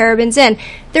put the parabens in.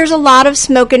 There's a lot of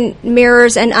smoke and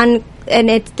mirrors and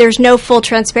there's no full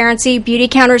transparency. Beauty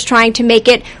Counter's trying to make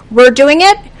it. We're doing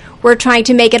it. We're trying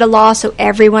to make it a law so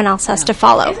everyone else has to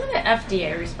follow. Isn't the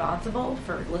FDA responsible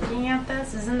for looking at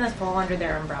this? Isn't this fall under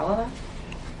their umbrella?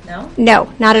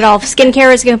 No, not at all.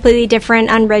 Skincare is completely different.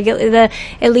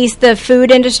 At least the food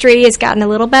industry has gotten a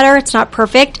little better. It's not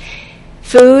perfect.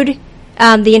 Food.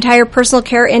 The entire personal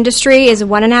care industry is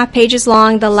 1.5 pages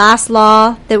long. The last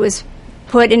law that was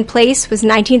put in place was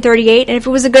 1938, and if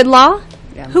it was a good law,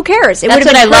 who cares? That's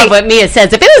what I love what Mia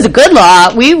says. If it was a good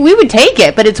law, we would take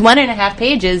it, but it's 1.5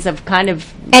 pages of kind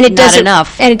of and it not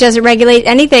enough. And it doesn't regulate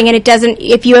anything, and it doesn't,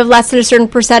 if you have less than a certain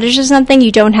percentage of something,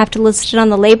 you don't have to list it on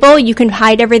the label. You can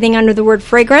hide everything under the word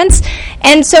fragrance.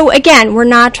 And so, again, we're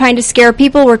not trying to scare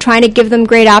people. We're trying to give them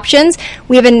great options.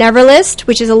 We have a Never list,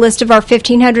 which is a list of our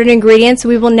 1,500 ingredients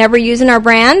we will never use in our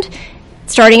brand,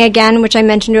 starting again, which I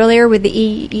mentioned earlier, with the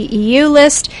EU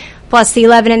list, plus the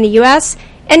 11 in the U.S.,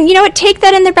 and you know what? Take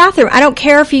that in the bathroom. I don't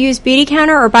care if you use Beauty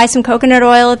Counter or buy some coconut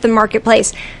oil at the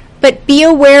marketplace. But be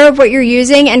aware of what you're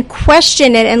using and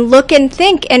question it and look and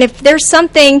think. And if there's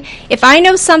something, if I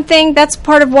know something, that's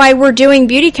part of why we're doing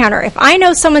Beauty Counter. If I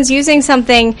know someone's using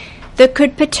something that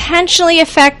could potentially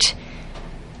affect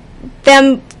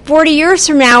them 40 years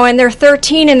from now and they're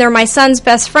 13 and they're my son's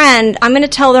best friend, I'm going to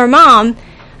tell their mom.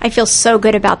 I feel so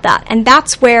good about that. And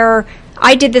that's where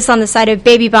I did this on the side of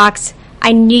Baby Box.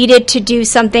 I needed to do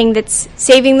something that's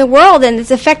saving the world and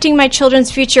it's affecting my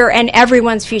children's future and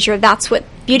everyone's future. That's what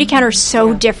Beauty Counter is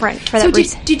so different for that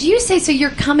reason. Did you say, so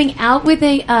you're coming out with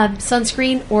a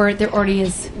sunscreen, or there already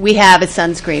is? We have a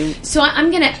sunscreen. So I'm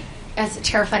going to, as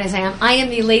terrified as I am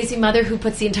the lazy mother who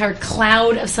puts the entire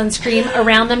cloud of sunscreen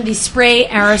around them, the spray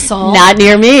aerosol. Not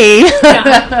near me.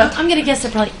 I'm going to guess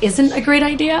that probably isn't a great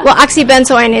idea. Well,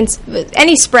 oxybenzoin,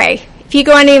 any spray. If you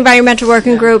go on the Environmental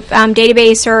Working Group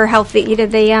database or healthy,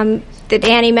 that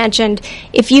Annie mentioned,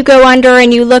 if you go under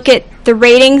and you look at the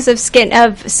ratings of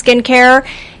skincare,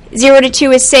 0 to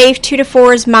 2 is safe, 2 to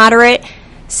 4 is moderate,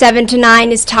 7 to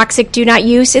 9 is toxic, do not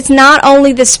use. It's not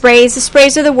only the sprays. The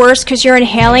sprays are the worst because you're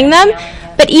inhaling them.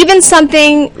 But even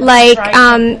something like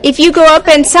if you go up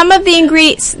and some of the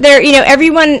ingredients,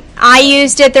 everyone, I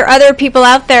used it, there are other people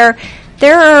out there.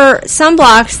 There are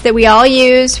sunblocks that we all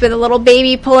use with a little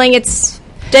baby pulling its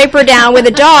diaper down with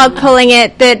a dog pulling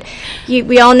it, that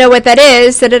we all know what that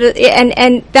is,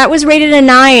 and that was rated a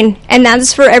 9, and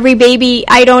that's for every baby.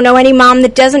 I don't know any mom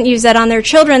that doesn't use that on their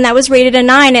children. That was rated a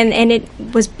 9, and it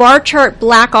was bar chart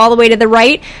black all the way to the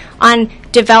right on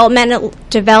developmental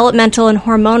and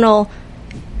hormonal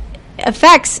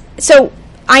effects. So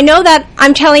I know that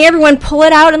I'm telling everyone, pull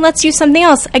it out and let's use something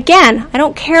else. Again, I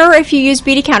don't care if you use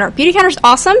Beauty Counter. Beauty Counter's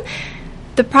awesome.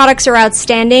 The products are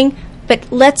outstanding,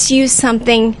 but let's use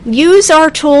something. Use our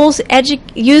tools,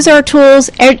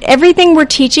 everything we're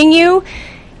teaching you.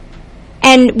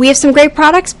 And we have some great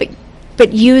products, but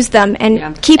use them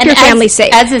and keep your family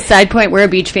safe. As a side point, we're a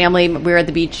beach family. We're at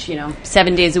the beach,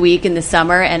 7 days a week in the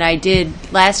summer. And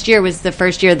last year was the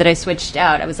first year that I switched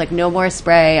out. I was like, no more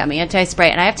spray. I'm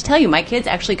anti-spray. And I have to tell you, my kids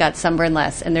actually got sunburn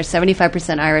less. And they're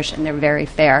 75% Irish and they're very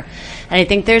fair. And I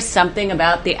think there's something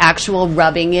about the actual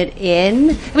rubbing it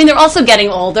in. I mean, they're also getting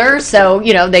older, so,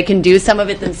 they can do some of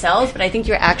it themselves. But I think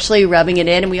you're actually rubbing it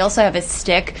in. And we also have a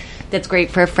stick that's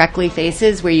great for freckly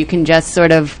faces where you can just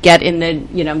sort of get in the,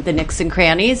 the nicks and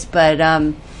crannies. But,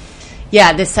 the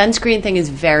sunscreen thing is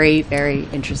very, very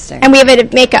interesting. And we have a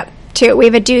makeup, too. We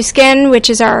have a Dew Skin, which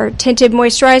is our tinted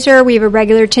moisturizer. We have a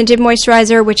regular tinted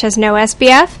moisturizer, which has no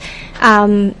SPF.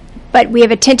 But we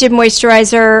have a tinted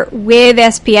moisturizer with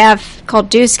SPF called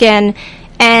Dew Skin,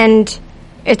 and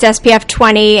it's SPF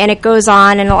 20, and it goes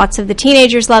on, and lots of the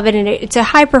teenagers love it, and it's a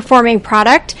high-performing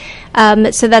product.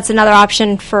 So that's another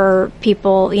option for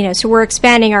people, so we're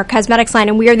expanding our cosmetics line,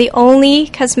 and we are the only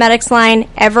cosmetics line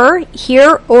ever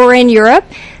here or in Europe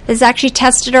that's actually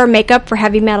tested our makeup for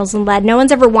heavy metals and lead. No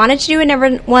one's ever wanted to do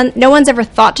it, no one's ever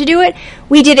thought to do it.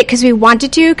 We did it because we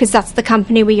wanted to, because that's the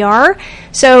company we are.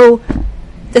 So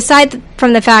aside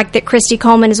from the fact that Christy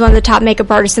Coleman is one of the top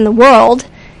makeup artists in the world,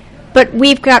 but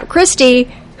we've got Christy,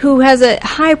 who has a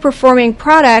high-performing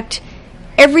product.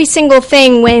 every single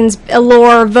thing wins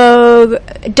Allure, Vogue,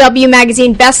 W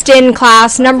Magazine, Best in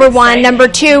Class, number one, number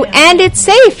two, and it's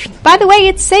safe. By the way,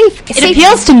 it's safe. It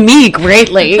appeals to me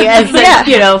greatly as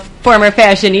a, former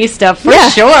fashionista, for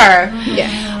sure.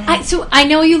 Yeah. So I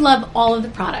know you love all of the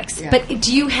products, but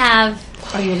do you have...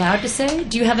 Are you allowed to say?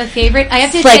 Do you have a favorite? I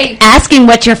have to say... asking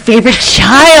what's your favorite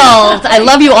child. I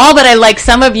love you all, but I like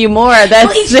some of you more.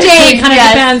 That's each day kind of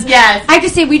depends. Yes. I have to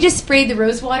say, we just sprayed the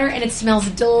rose water, and it smells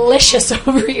delicious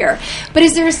over here. But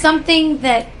is there something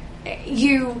that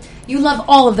you love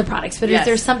all of the products, but is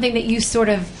there something that you sort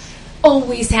of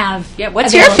always have? Yeah.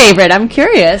 What's your favorite? I'm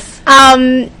curious.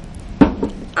 My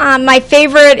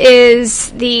favorite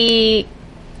is the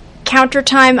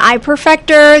Countertime Eye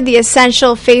Perfector, the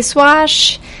Essential Face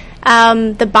Wash,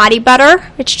 the Body Butter,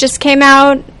 which just came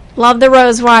out. Love the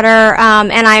rose water,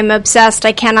 and I'm obsessed.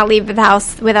 I cannot leave the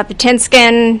house without the Tint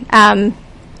Skin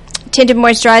tinted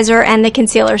moisturizer and the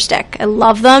concealer stick. I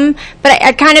love them, but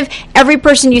I kind of, every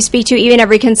person you speak to, even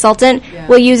every consultant,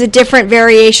 will use a different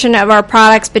variation of our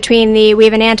products. We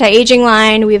have an anti-aging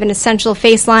line, we have an essential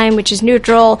face line, which is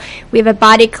neutral, we have a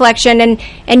body collection,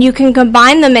 and you can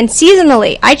combine them. And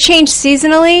seasonally, I change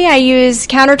seasonally. I use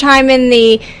Countertime in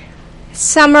the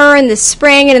summer, in the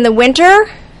spring, and in the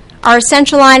winter. Our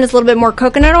essential line is a little bit more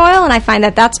coconut oil, and I find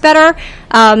that that's better.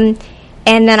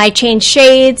 And then I change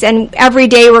shades, and every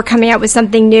day we're coming out with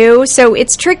something new. So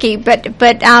it's tricky, but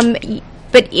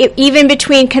even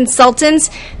between consultants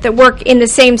that work in the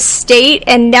same state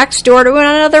and next door to one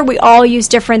another, we all use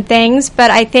different things.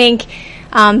 But I think,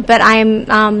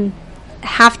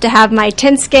 have to have my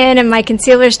Tint Skin and my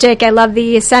concealer stick. I love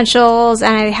the essentials,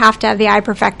 and I have to have the Eye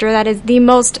Perfector. That is the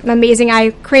most amazing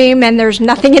eye cream, and there's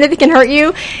nothing in it that can hurt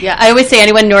you. Yeah, I always say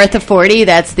anyone north of 40,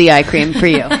 that's the eye cream for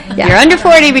you. If you're under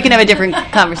 40, we can have a different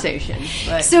conversation.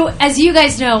 But. So, as you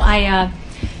guys know, I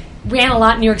ran a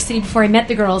lot in New York City before I met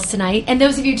the girls tonight. And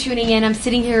those of you tuning in, I'm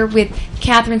sitting here with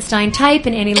Catherine Stein-Type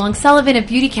and Annie Long-Sullivan at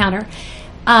Beauty Counter.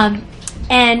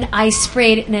 And I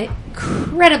sprayed an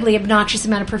incredibly obnoxious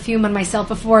amount of perfume on myself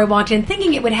before I walked in,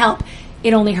 thinking it would help.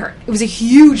 It only hurt. It was a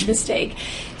huge mistake.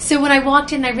 So when I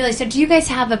walked in, I realized, do you guys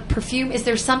have a perfume? Is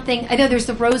there something? I know there's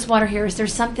the rose water here. Is there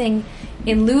something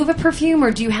in lieu of a perfume,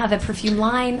 or do you have a perfume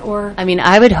line? Or I mean,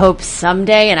 I would hope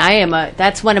someday, and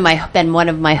that's been one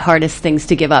of my hardest things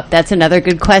to give up. That's another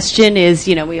good question. Is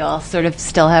we all sort of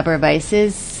still have our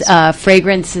vices.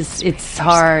 Fragrance it's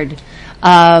hard.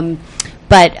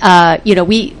 But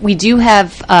we do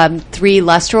have 3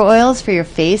 luster oils for your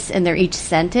face, and they're each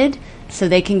scented, so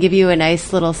they can give you a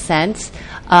nice little scent.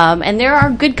 And there are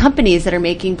good companies that are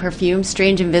making perfume.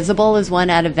 Strange Invisible is one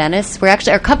out of Venice.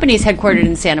 Our company's headquartered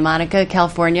in Santa Monica,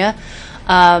 California.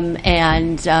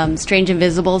 And Strange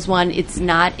Invisible is one. It's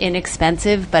not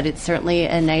inexpensive, but it's certainly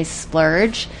a nice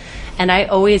splurge. And I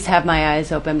always have my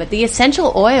eyes open. But the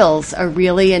essential oils are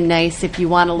really nice if you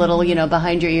want a little,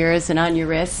 behind your ears and on your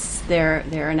wrists.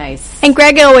 They're nice. And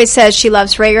Greg always says she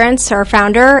loves fragrance, our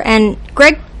founder, and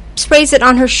Greg sprays it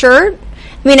on her shirt.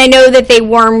 I mean, I know that they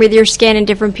warm with your skin, and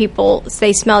different people,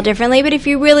 they smell differently, but if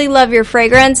you really love your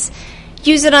fragrance,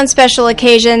 use it on special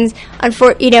occasions.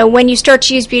 When you start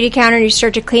to use Beauty Counter and you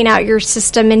start to clean out your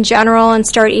system in general and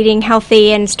start eating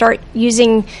healthy and start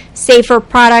using safer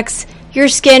products, your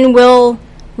skin will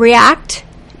react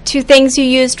to things you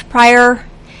used prior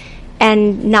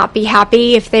and not be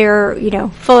happy if they're,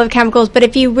 full of chemicals. But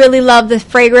if you really love the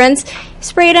fragrance,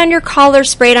 spray it on your collar,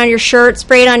 spray it on your shirt,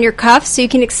 spray it on your cuffs, so you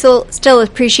can still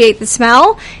appreciate the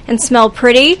smell and smell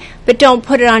pretty, but don't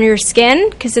put it on your skin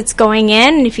because it's going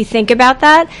in. And if you think about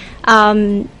that,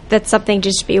 that's something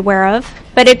just to be aware of.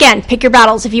 But again, pick your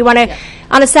battles. If you want to,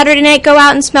 on a Saturday night, go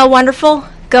out and smell wonderful,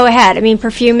 go ahead. I mean,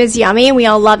 perfume is yummy, and we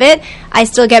all love it. I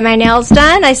still get my nails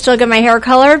done. I still get my hair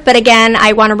colored. But again,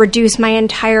 I want to reduce my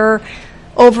entire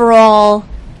overall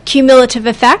cumulative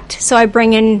effect. So I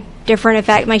bring in different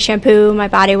effect, my shampoo, my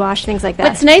body wash, things like that.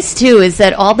 What's nice, too, is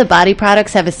that all the body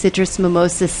products have a citrus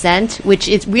mimosa scent, which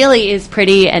really is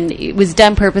pretty, and it was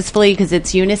done purposefully because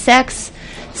it's unisex.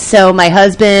 So my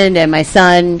husband and my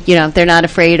son, they're not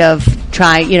afraid of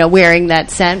wearing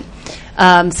that scent.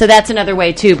 So that's another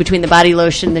way, too, between the body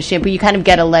lotion and the shampoo. You kind of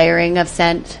get a layering of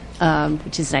scent,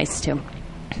 which is nice, too.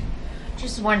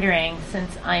 Just wondering,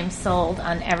 since I'm sold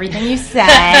on everything you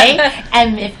say,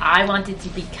 and if I wanted to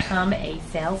become a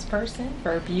salesperson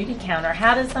for a Beauty Counter,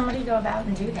 how does somebody go about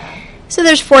and do that? So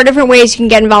there's 4 different ways you can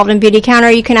get involved in Beauty Counter.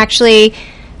 You can actually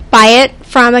buy it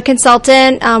from a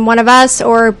consultant, one of us,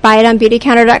 or buy it on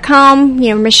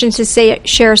beautycounter.com. Mission to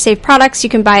share safe products. You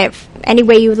can buy it any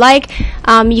way you would like.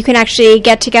 You can actually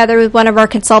get together with one of our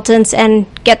consultants and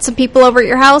get some people over at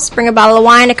your house, bring a bottle of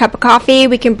wine, a cup of coffee.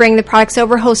 We can bring the products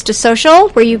over, host a social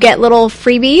where you get little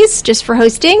freebies just for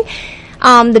hosting.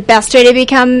 The best way to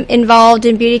become involved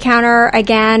in Beauty Counter,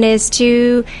 again, is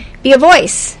to be a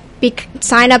voice.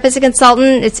 Sign up as a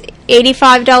consultant. It's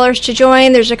 $85 to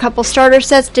join. There's a couple starter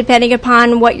sets depending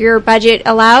upon what your budget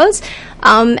allows.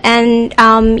 And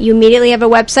you immediately have a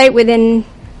website within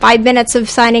 5 minutes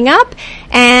of signing up.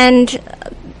 And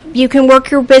you can work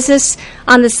your business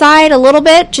on the side a little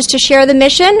bit just to share the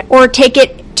mission, or take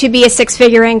it to be a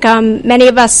six-figure income. Many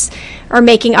of us are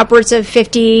making upwards of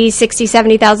 $50,000,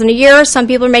 $60,000, $70,000 a year. Some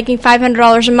people are making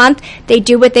 $500 a month. They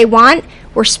do what they want.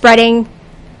 We're spreading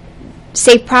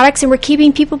safe products, and we're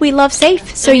keeping people we love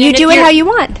safe. So you do it how you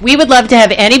want. We would love to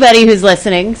have anybody who's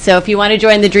listening. So if you want to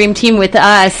join the dream team with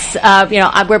us,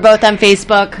 we're both on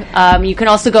Facebook. You can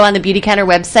also go on the Beauty Counter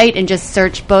website and just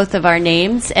search both of our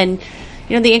names. And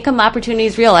the income opportunity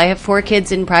is real. I have 4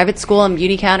 kids in private school, and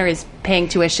Beauty Counter is paying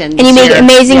tuition. And you make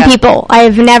amazing people. I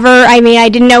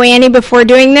didn't know Annie before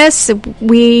doing this.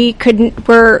 We're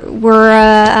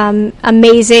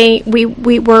amazing.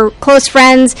 We're close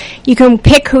friends. You can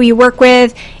pick who you work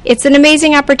with. It's an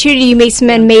amazing opportunity. You meet some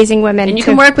amazing women. And you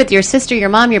can work with your sister, your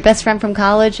mom, your best friend from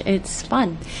college. It's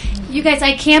fun. You guys,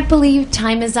 I can't believe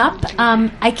time is up.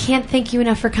 I can't thank you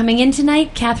enough for coming in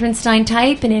tonight. Catherine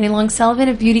Stein-Type and Annie Long-Sullivan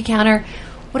of Beauty Counter.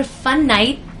 What a fun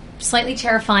night. Slightly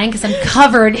terrifying because I'm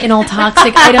covered in all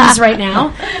toxic items right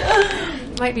now.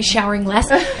 Might be showering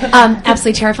less.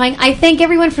 Absolutely terrifying. I thank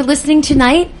everyone for listening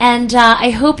tonight, and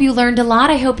I hope you learned a lot.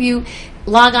 I hope you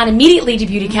log on immediately to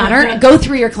Beauty Counter, go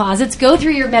through your closets, go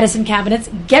through your medicine cabinets,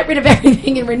 get rid of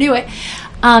everything and renew it.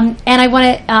 And I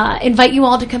want to invite you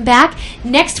all to come back.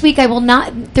 Next week,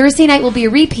 Thursday night will be a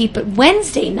repeat, but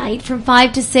Wednesday night from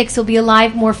 5 to 6 will be a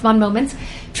live More Fun Moments.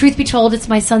 Truth be told, it's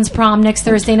my son's prom next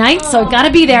Thursday night, so I've got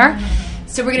to be there.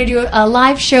 So we're going to do a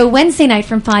live show Wednesday night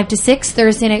from 5 to 6.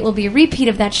 Thursday night will be a repeat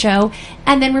of that show.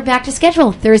 And then we're back to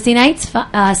schedule. Thursday nights,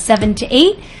 7 to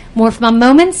 8. More Fun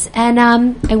Moments. And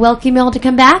I welcome you all to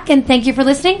come back. And thank you for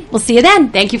listening. We'll see you then.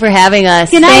 Thank you for having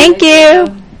us. Good night. Thank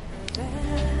you.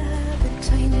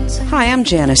 Hi, I'm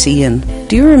Janice Ian.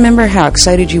 Do you remember how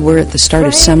excited you were at the start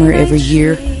of summer every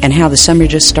year, and how the summer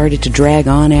just started to drag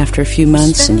on after a few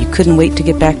months and you couldn't wait to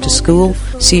get back to school,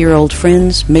 see your old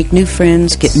friends, make new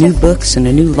friends, get new books and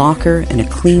a new locker and a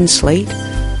clean slate?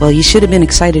 Well, you should have been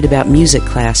excited about music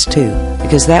class, too,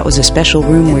 because that was a special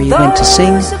room where you went to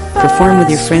sing, perform with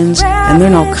your friends, and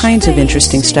learn all kinds of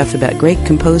interesting stuff about great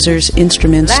composers,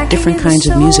 instruments, different kinds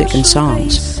of music and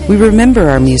songs. We remember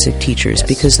our music teachers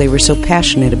because they were so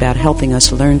passionate about helping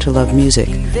us learn to love music.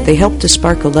 They helped to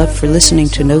spark a love for listening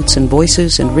to notes and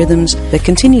voices and rhythms that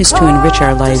continues to enrich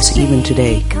our lives even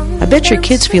today. I bet your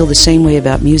kids feel the same way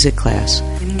about music class.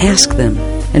 Ask them,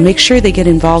 and make sure they get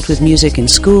involved with music in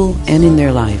school and in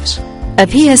their lives. A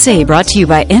PSA brought to you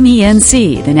by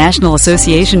MENC, the National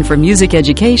Association for Music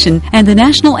Education, and the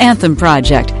National Anthem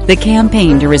Project, the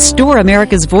campaign to restore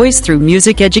America's voice through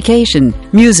music education.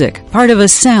 Music, part of a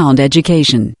sound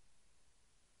education.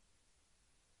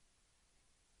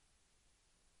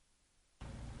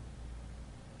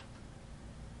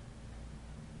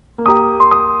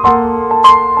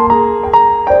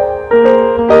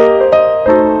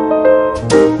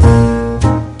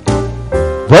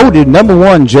 Voted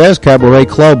 #1 jazz cabaret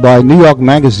club by New York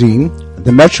Magazine,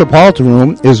 the Metropolitan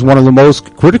Room is one of the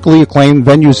most critically acclaimed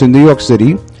venues in New York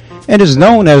City and is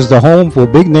known as the home for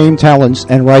big-name talents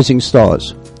and rising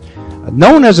stars.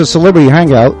 Known as a celebrity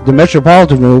hangout, the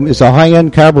Metropolitan Room is a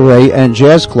high-end cabaret and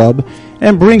jazz club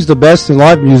and brings the best in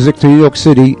live music to New York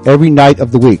City every night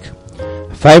of the week.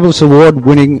 Fabulous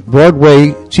award-winning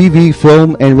Broadway, TV,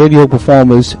 film, and radio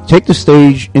performers take the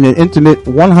stage in an intimate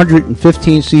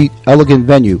 115-seat elegant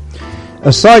venue.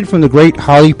 Aside from the great,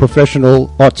 highly professional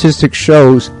artistic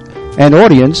shows and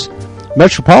audience,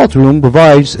 Metropolitan Room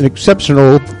provides an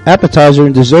exceptional appetizer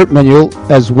and dessert menu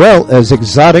as well as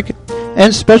exotic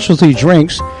and specialty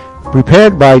drinks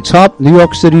prepared by top New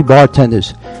York City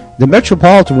bartenders. The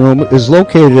Metropolitan Room is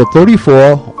located at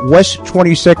 34 West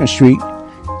 22nd Street,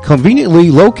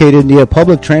 conveniently located near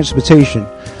public transportation.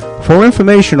 For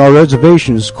information or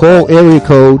reservations, call area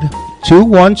code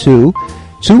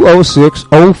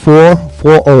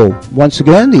 212-206-0440. Once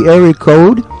again, the area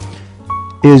code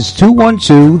is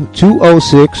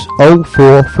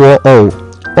 212-206-0440.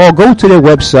 Or go to their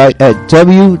website at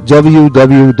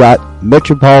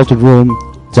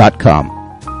www.metropolitanroom.com.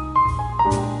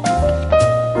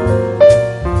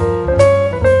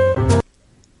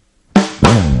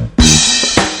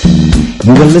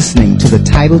 You are listening to the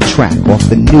title track off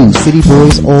the new City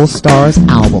Boys All Stars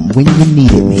album, When You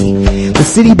Needed Me. The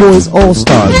City Boys All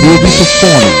Stars will be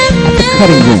performing at the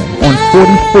Cutting Room on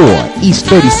 44 East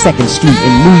 32nd Street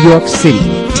in New York City,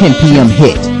 10 p.m.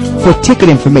 hit. For ticket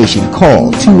information,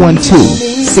 call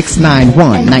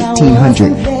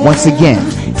 212-691-1900. Once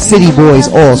again, City Boys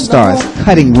All Stars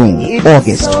Cutting Room,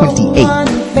 August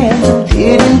 28th.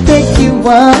 Didn't pick you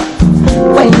up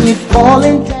when you're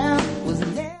falling down.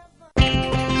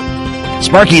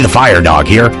 Sparky the Fire Dog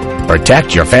here.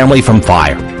 Protect your family from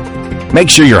fire. Make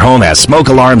sure your home has smoke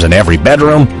alarms in every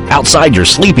bedroom, outside your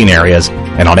sleeping areas,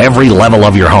 and on every level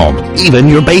of your home, even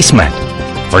your basement.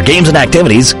 For games and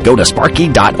activities, go to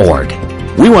Sparky.org.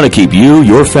 We want to keep you,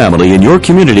 your family, and your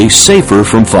community safer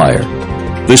from fire.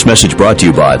 This message brought to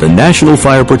you by the National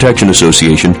Fire Protection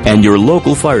Association and your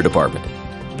local fire department.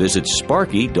 Visit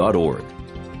Sparky.org.